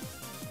Toadette.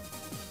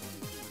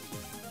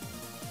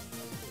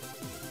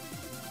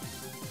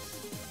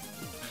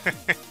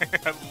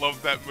 I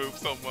love that move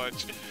so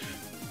much.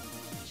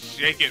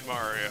 Shake it,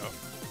 Mario.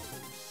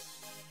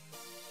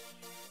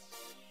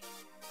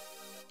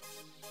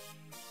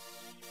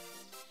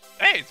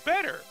 Hey, it's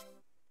better.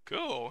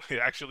 Cool. It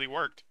actually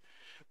worked.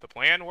 The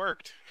plan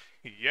worked.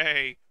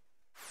 Yay.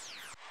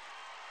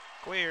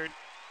 Cleared.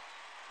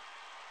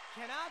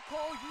 Can I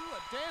call you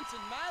a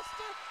dancing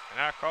master? Can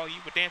I call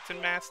you a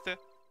dancing master?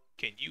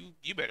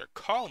 You better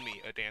call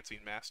me a dancing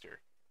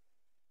master.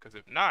 Because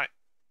if not,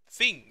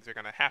 things are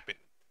gonna happen,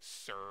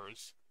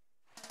 sirs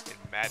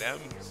and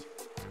madams.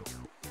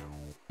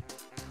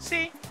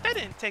 See, that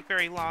didn't take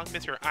very long,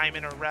 Mr. I'm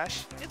in a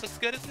rush. It looks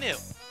good as new.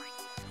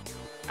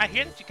 I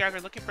hear that you guys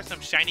are looking for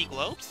some shiny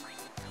globes?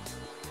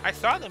 I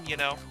saw them, you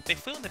know. They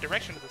flew in the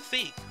direction of the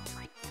sea.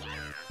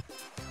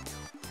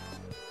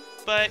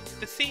 But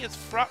the sea is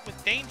fraught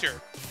with danger.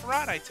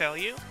 Fraught, I tell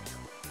you.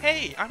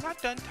 Hey, I'm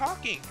not done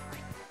talking.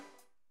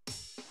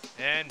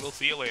 And we'll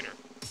see you later.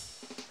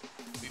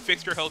 We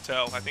fixed your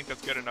hotel. I think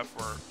that's good enough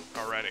for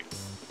already.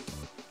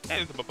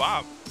 Hey, there's a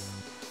bomb.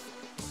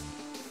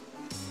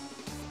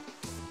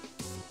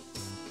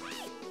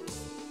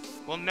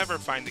 We'll never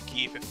find the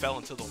key if it fell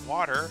into the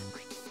water.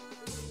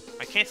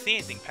 I can't see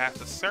anything past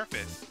the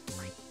surface.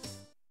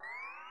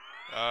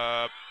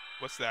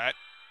 What's that?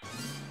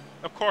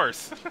 Of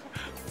course.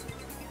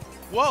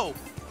 Whoa!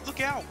 Look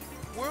out!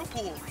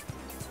 Whirlpool!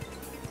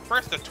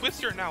 First a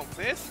twister, now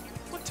this?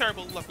 What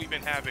terrible luck we've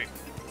been having.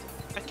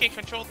 I can't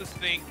control this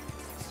thing.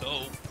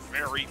 So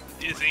very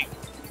dizzy.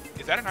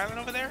 Is that an island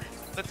over there?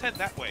 Let's head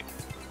that way.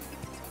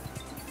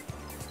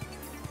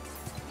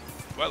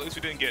 Well, at least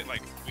we didn't get,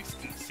 like, we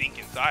didn't sink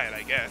inside,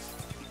 I guess.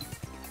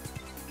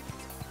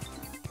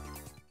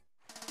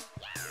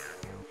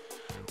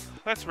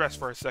 Let's rest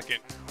for a second.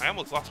 I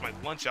almost lost my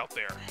lunch out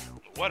there.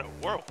 What a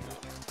whirlpool.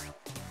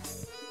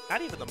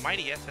 Not even the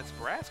mighty SS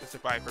Brass can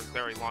survive for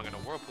very long in a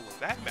whirlpool of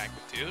that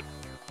magnitude.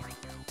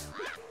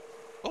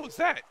 What was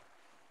that?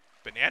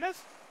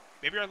 Bananas?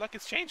 Maybe our luck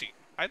is changing.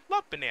 I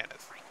love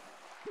bananas.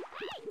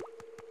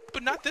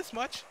 But not this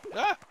much.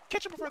 Ah!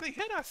 Catch them before they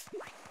hit us!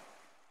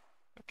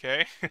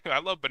 Okay, I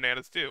love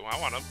bananas too. I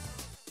want them.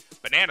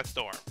 Banana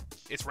storm.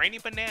 It's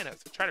raining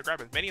bananas. Try to grab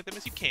as many of them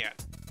as you can.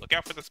 Look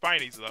out for the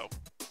spinies though.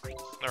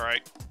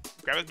 Alright.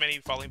 Grab as many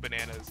falling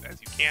bananas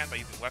as you can by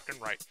using left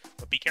and right.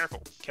 But be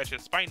careful. Catch a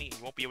spiny and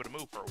you won't be able to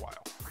move for a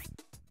while.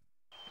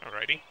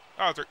 Alrighty.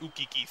 Oh, those are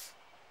ukikis.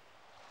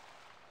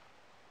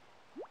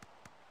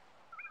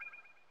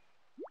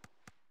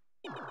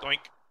 Doink.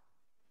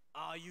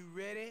 Are you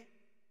ready?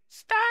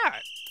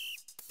 Stop!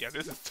 Yeah,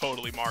 this is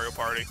totally Mario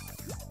Party.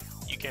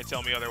 You can't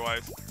tell me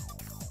otherwise.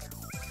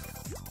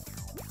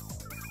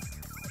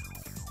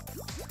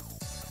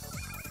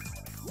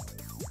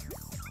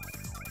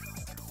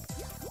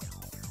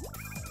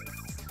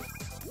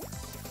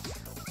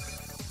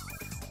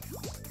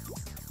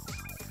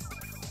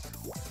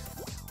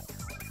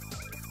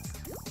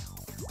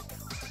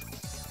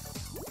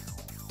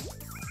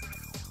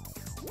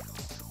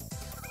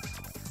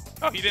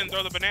 Oh, he didn't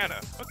throw the banana.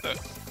 What the?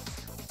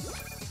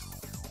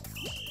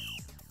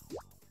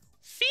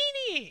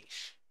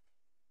 Finish!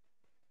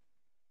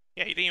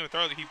 Yeah, he didn't even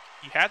throw it.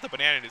 He had the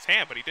banana in his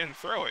hand, but he didn't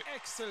throw it.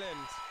 Excellent.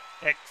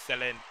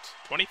 Excellent.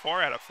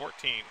 24 out of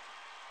 14.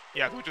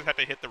 Yeah, we just have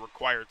to hit the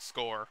required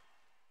score.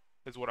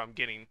 Is what I'm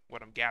getting,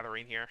 what I'm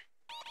gathering here.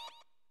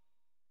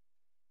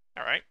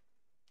 Alright.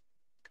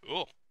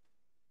 Cool.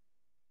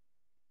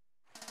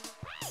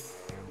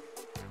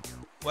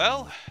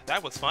 Well,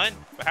 that was fun,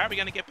 but how are we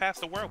gonna get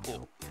past the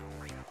whirlpool?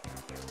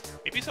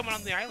 Maybe someone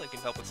on the island can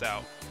help us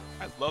out.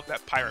 I love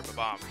that pirate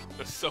bomb.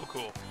 That's so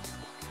cool.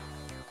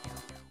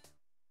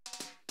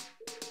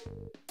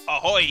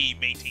 Ahoy,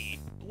 matey!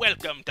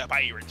 Welcome to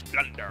Pirate's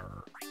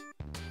Plunder!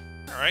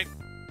 Alright.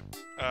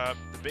 Oh,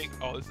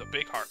 this is a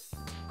big heart.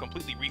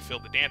 Completely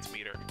refilled the dance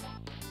meter.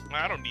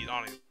 I don't need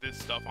all of this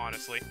stuff,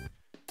 honestly.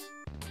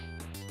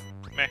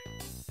 Meh.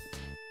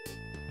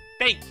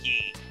 Thank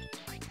ye!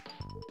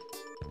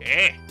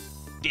 Eh,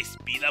 this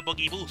be the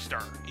Boogie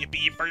Booster. It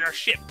be for your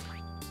ship.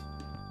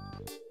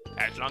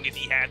 As long as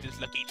he has his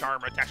lucky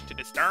charm attached to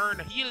the stern,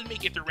 he'll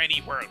make it through any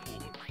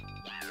whirlpool.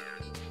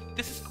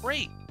 This is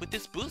great. With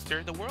this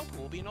booster, the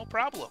whirlpool will be no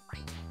problem.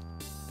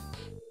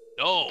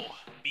 No,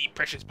 me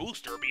precious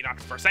booster be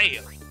not for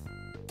sale.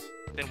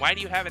 Then why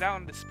do you have it out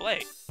on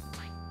display?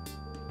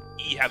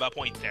 Ye have a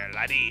point there,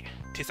 laddie.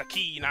 'Tis a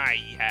keen eye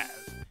ye have.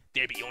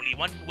 There be only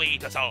one way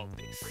to solve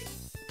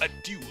this. A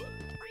duel.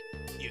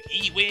 If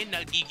ye win,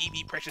 I'll give ye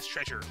me precious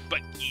treasure,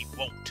 but ye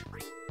won't.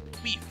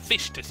 We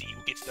fish to see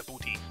who gets the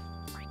booty.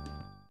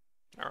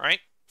 Alright,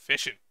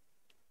 fishing.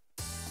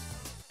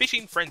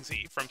 Fishing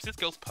Frenzy from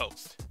Cisco's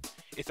Post.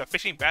 It's a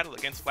fishing battle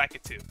against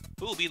Flackatoo.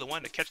 Who will be the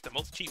one to catch the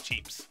most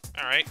cheeps?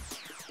 Alright,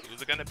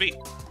 who's it gonna be?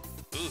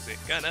 Who's it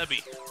gonna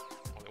be?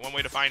 Only one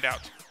way to find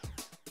out.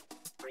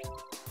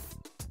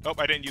 Oh,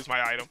 I didn't use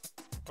my item.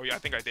 Oh yeah, I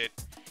think I did.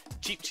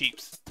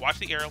 Cheeps. Watch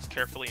the arrows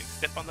carefully and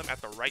step on them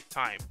at the right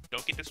time.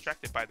 Don't get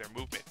distracted by their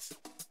movements.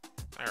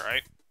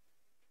 Alright.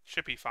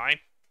 Should be fine.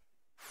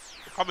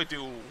 We'll probably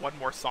do one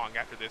more song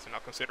after this and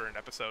I'll consider an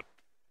episode.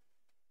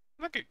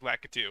 Look at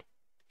Blackatoo.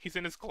 He's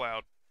in his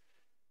cloud.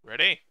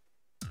 Ready?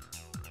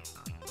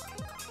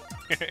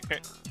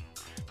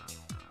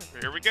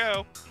 Here we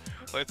go.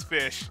 Let's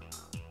fish.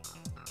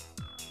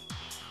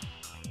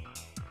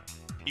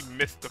 He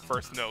missed the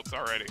first notes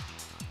already.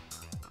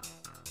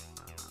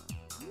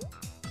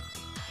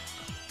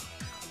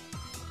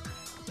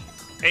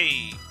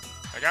 Hey,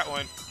 I got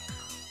one.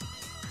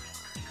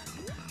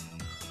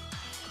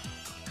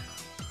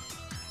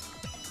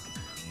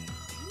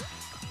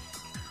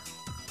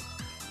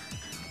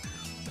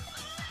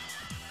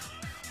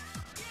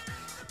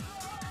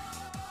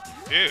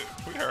 Dude,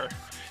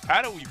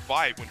 how do we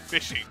vibe when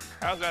fishing?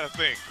 How's that a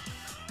thing?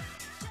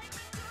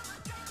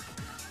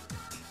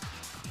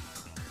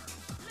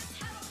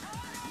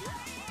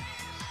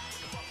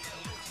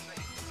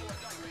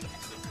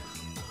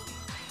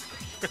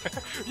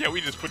 Yeah,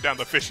 we just put down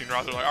the fishing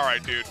rods. We're like,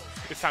 alright, dude,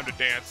 it's time to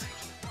dance.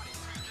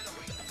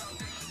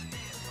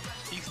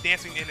 He's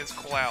dancing in his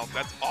cloud.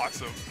 That's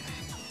awesome.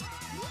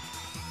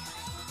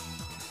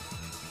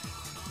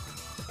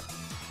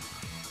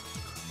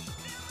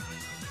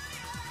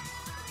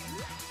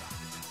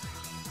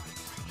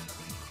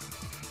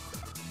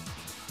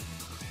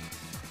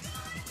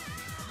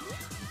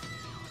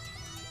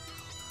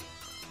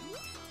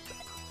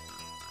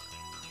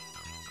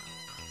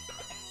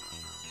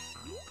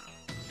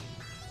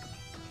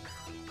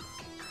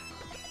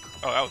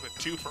 Oh, that was a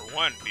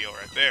 2-for-1 deal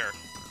right there.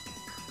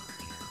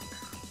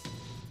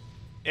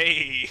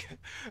 Hey,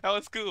 that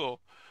was cool.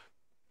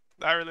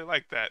 I really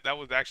like that. That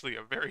was actually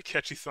a very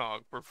catchy song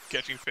for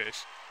catching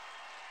fish.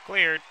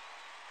 Cleared.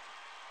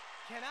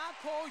 Can I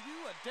call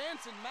you a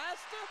dancing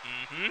master?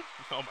 Mm-hmm.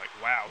 Oh my,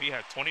 wow. He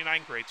had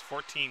 29 greats,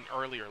 14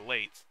 early or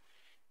late,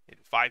 and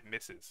 5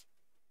 misses.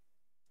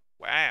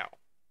 Wow.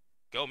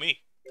 Go me.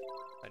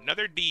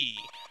 Another D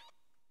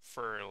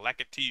for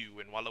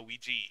Lakitu and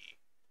Waluigi.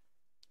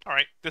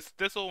 Alright, this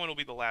one will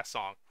be the last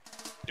song,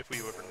 if we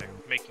ever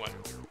make one.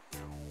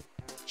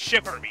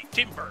 Shiver me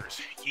timbers,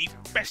 ye've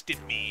bested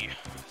me.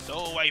 So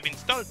I've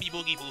installed me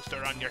boogie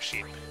booster on your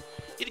ship.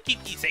 It'll keep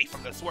ye safe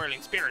from the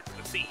swirling spirits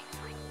of the sea.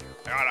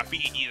 I oughta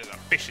feed ye to the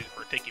fishes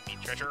for taking me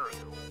treasure,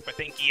 but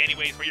thank ye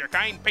anyways for your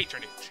kind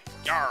patronage.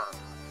 Yar!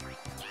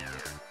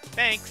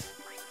 Thanks!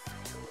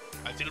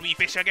 Until we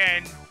fish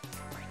again!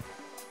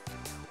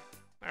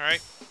 Alright,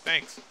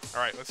 thanks.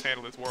 Alright, let's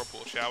handle this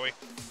whirlpool, shall we?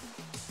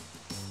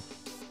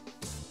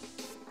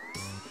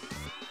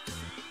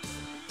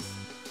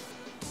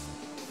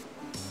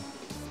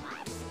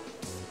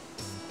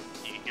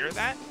 Hear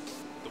that?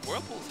 The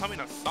whirlpool's humming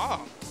a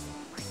song.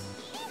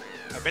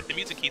 I bet the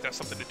music keys have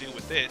something to do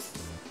with this.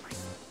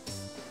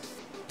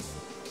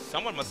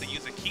 Someone must have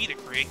used a key to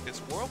create this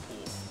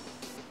whirlpool.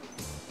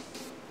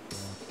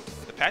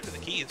 The path to the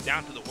key is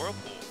down to the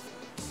whirlpool.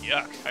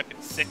 Yuck, I've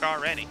been sick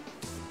already.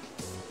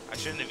 I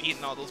shouldn't have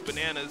eaten all those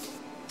bananas.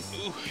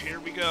 Ooh, here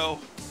we go.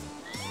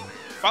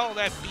 Follow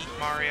that beat,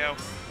 Mario.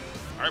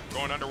 Alright, we're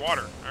going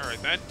underwater.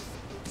 Alright then.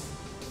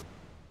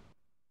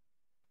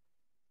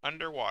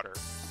 Underwater.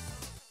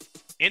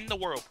 In the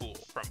whirlpool,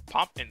 from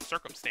Pomp and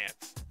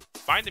Circumstance.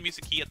 Find the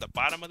music key at the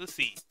bottom of the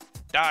sea.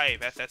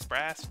 Dive, SS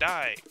Brass,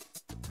 dive.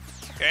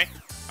 Okay.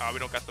 We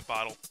don't got the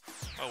bottle.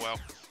 Oh well.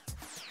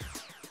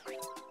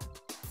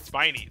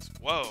 Spinies.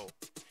 Whoa.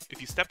 If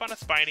you step on a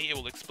spiny, it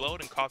will explode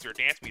and cause your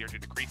dance meter to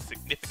decrease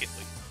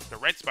significantly. The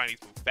red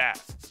spinies move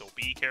fast, so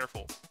be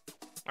careful.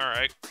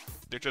 Alright.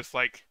 They're just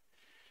like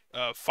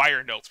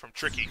fire notes from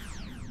Tricky.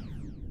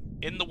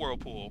 In the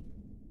whirlpool.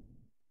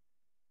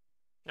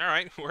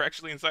 Alright, we're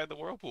actually inside the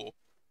whirlpool.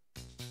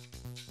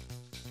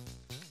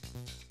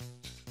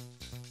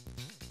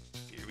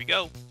 Here we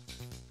go.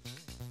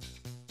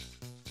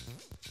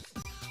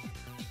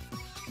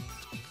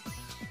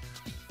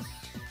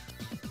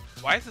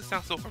 Why does it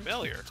sound so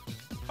familiar?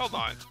 Hold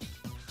on.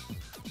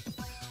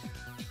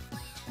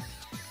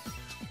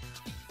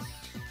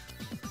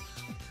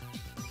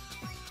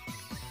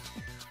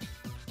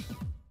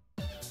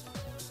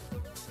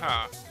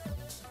 Huh.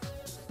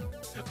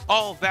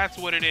 Oh, that's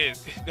what it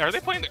is. Are they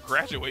playing the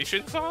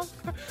graduation song?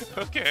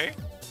 Okay.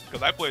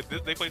 Because I played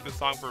this, they played this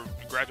song for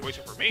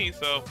graduation for me,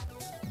 so...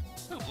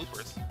 Ooh,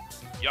 bloopers.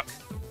 Yuck.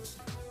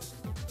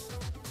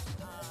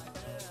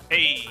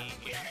 Hey!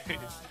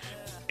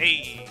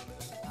 Hey!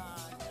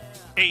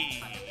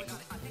 Hey!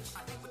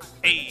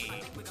 Hey!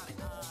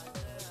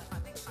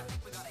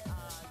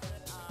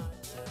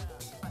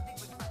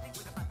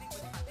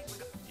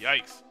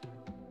 Yikes.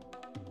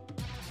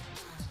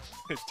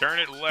 Turn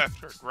it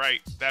left or right.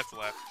 That's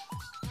left.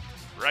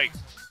 Right.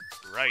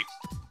 Right.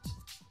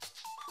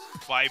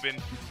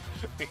 Vibin'.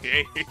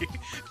 Hey.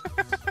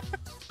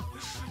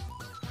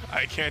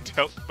 I can't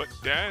help but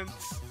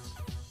dance.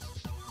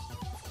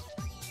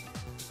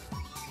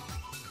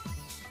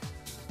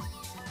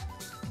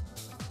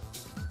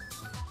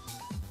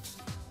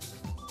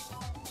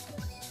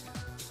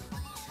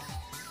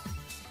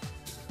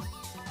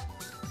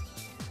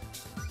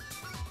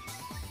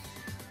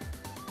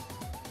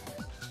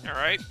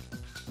 Alright.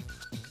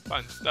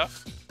 Fun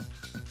stuff.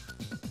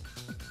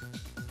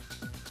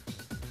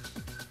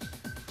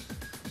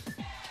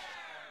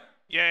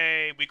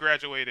 Yay, we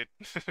graduated.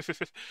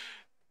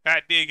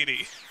 Hot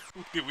diggity.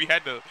 Dude, we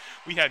had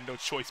no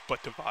choice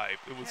but to vibe.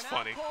 It was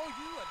funny. Can I call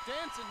you a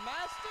dancing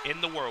master?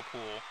 In the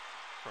whirlpool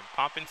from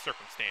Pomp and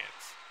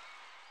Circumstance.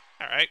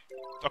 Alright.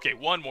 Okay,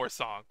 one more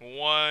song.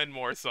 One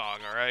more song,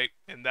 alright?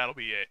 And that'll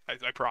be it.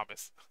 I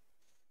promise.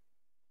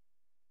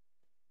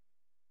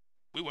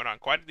 We went on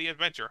quite the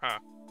adventure, huh?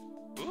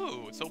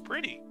 Ooh, it's so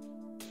pretty.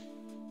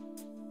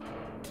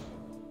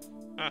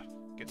 Huh,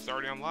 guess it's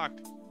already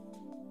unlocked.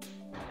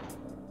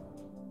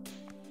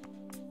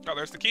 Oh,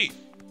 there's the key.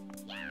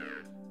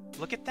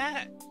 Look at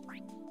that.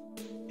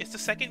 It's the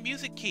second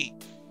music key.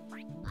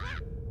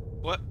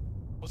 What?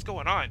 What's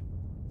going on?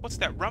 What's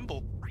that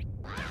rumble?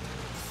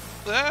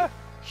 Ah,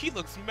 he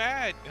looks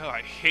mad. Oh,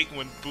 I hate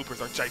when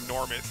bloopers are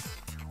ginormous.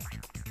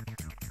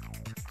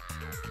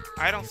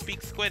 I don't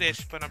speak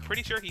Squiddish, but I'm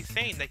pretty sure he's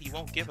saying that he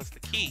won't give us the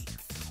key.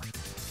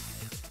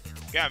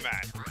 Yeah,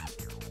 man.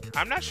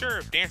 I'm not sure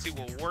if Dancy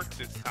will work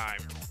this time.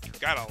 He's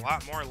got a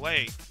lot more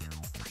legs.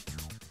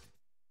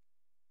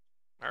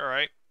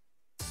 Alright.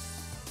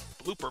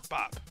 Blooper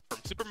Bop from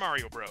Super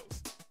Mario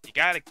Bros. You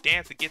gotta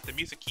dance to get the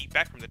music key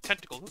back from the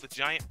tentacles of the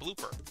giant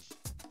blooper.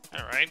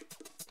 Alright.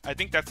 I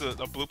think that's a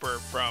blooper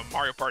from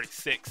Mario Party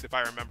 6, if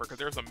I remember, because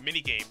there's a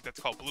mini-game that's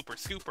called Blooper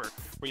Scooper,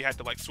 where you had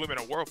to, like, swim in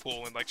a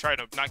whirlpool and, like, try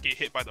to not get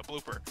hit by the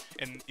blooper.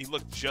 And he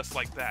looked just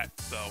like that,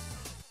 so...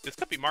 This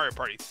could be Mario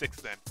Party 6,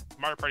 then.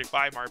 Mario Party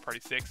 5, Mario Party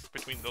 6,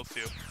 between those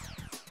two.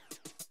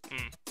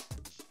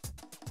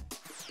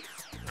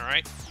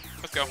 Alright,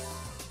 let's go.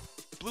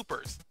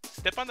 Bloopers.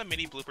 Step on the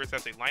mini bloopers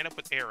as they line up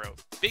with arrows.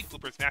 Big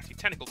bloopers' nasty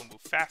tentacles will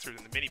move faster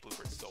than the mini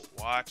bloopers, so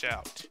watch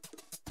out.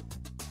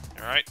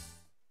 Alright.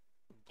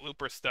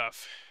 Blooper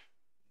stuff.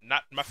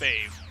 Not my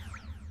fave.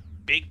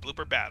 Big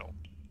blooper battle.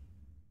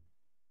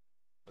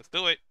 Let's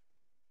do it.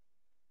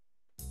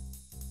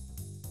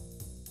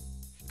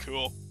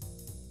 Cool.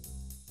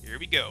 Here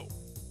we go.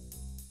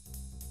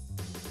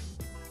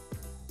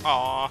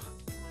 Aww.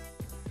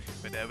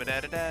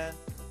 Ba-da-ba-da-da-da.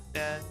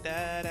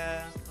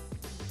 Da-da-da.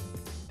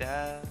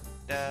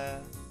 Da-da-da.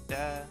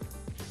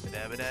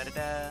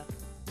 Da-ba-da-da-da.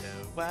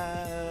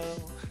 Wow.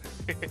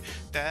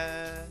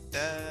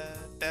 Da-da-da.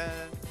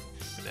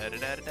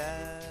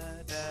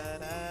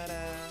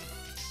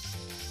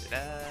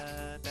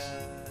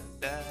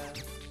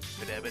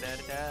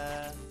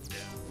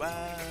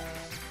 Wow.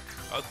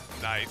 Oh,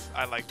 nice.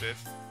 I like this.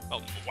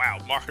 Oh, wow,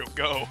 Mario,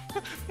 go.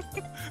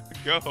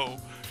 Go.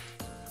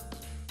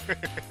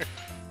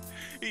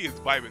 He is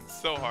vibing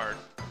so hard.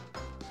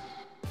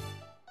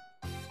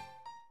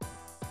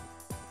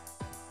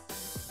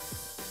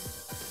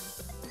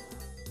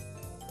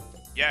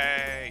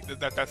 Yay!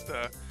 That's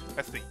the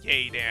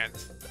yay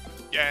dance.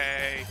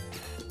 Yay!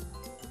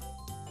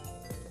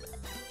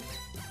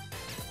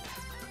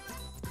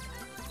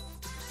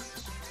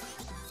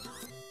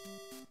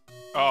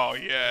 Oh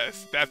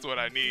yes, that's what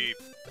I need.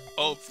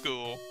 Old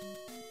school.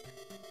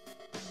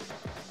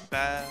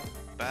 Ba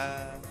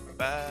ba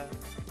ba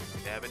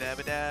da ba da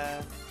ba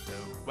da.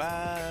 Oh,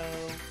 wow.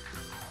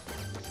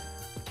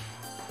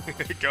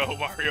 Go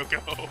Mario,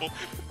 go!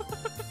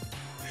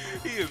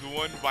 He is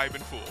one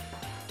vibing fool.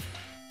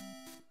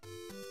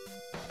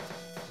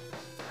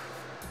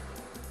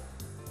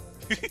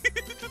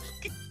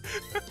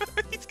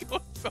 He's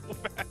going so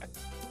fast.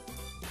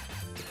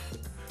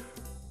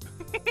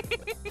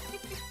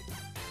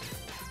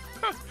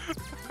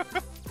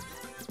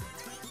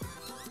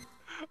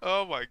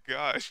 Oh my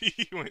gosh,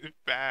 he went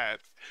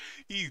fast.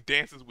 He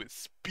dances with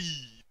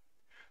speed.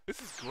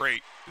 This is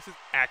great. This is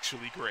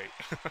actually great.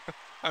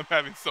 I'm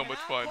having so much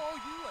fun. Can I call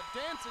you a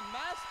dancing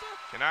master?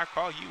 Can I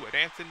call you a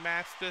dancing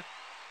master?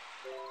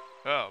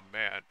 Oh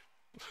man.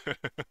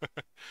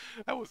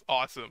 That was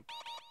awesome.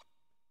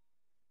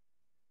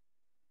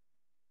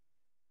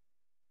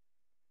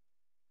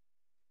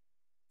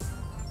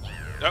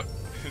 Oh,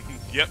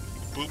 yep,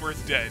 Blooper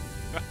is dead.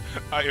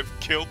 I have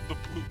killed the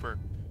Blooper.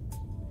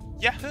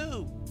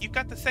 Yahoo! You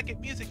got the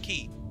second music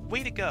key.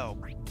 Way to go.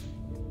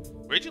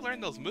 Where'd you learn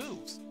those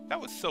moves?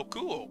 That was so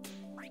cool.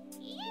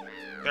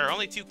 There are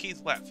only 2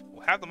 keys left.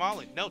 We'll have them all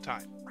in no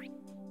time.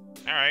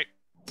 Alright.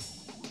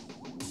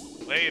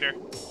 Later.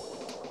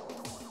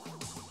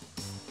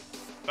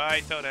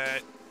 Bye,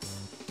 Toadette.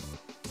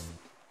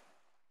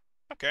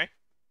 Okay.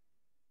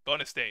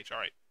 Bonus stage.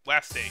 Alright,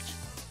 last stage.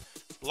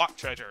 Block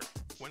treasure.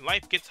 When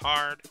life gets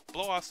hard,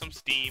 blow off some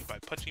steam by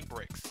punching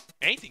bricks.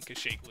 Anything can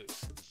shake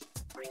loose.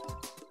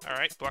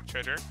 Alright, block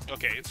treasure.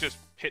 Okay, it's just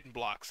hitting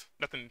blocks.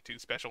 Nothing too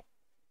special.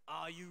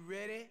 Are you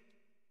ready?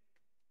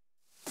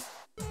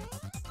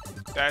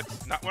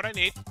 That's not what I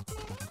need.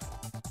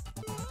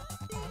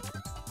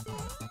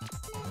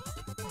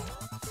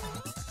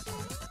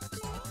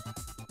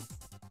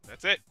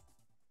 That's it.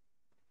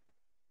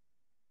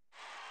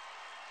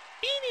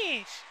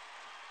 Finish!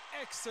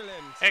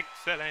 Excellent.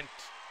 Excellent.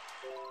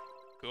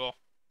 Cool.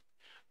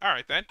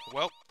 Alright then.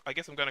 Well, I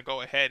guess I'm gonna go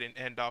ahead and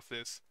end off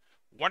this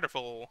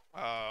wonderful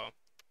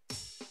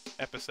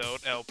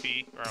episode,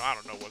 LP, or I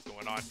don't know what's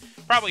going on.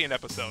 Probably an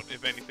episode,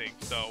 if anything.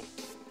 So,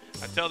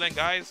 until then,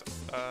 guys,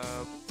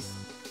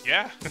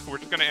 yeah, we're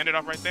just gonna end it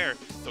off right there.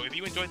 So if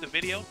you enjoyed the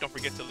video, don't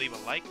forget to leave a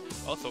like.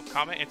 Also,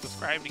 comment and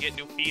subscribe to get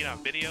new feed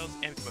on videos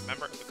and become a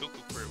member of the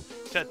Cuckoo Crew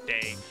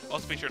today.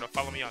 Also, be sure to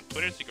follow me on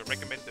Twitter so you can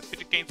recommend the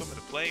future games you want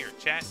me to play or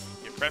chat,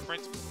 your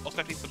preference. Also,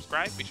 after you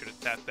subscribe, be sure to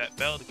tap that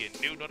bell to get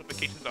new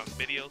notifications on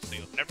videos so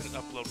you'll never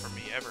upload from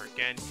me ever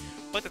again.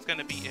 But that's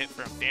gonna be it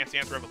from Dance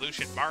Dance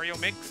Revolution Mario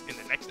Mix. In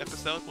the next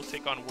episode, we'll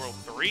take on World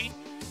 3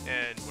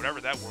 and whatever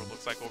that world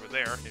looks like over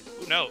there. And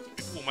who knows?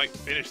 People might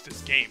finish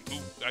this game.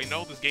 I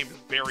know this game is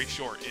very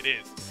short. It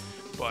is,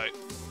 but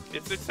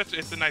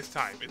it's a nice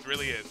time. It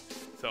really is.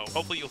 So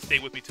hopefully you'll stay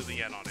with me to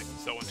the end on it.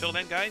 So until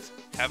then, guys,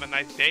 have a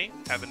nice day.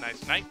 Have a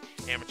nice night.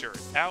 Amateur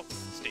is out.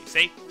 Stay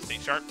safe. Stay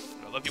sharp.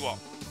 And I love you all.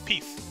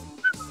 Peace.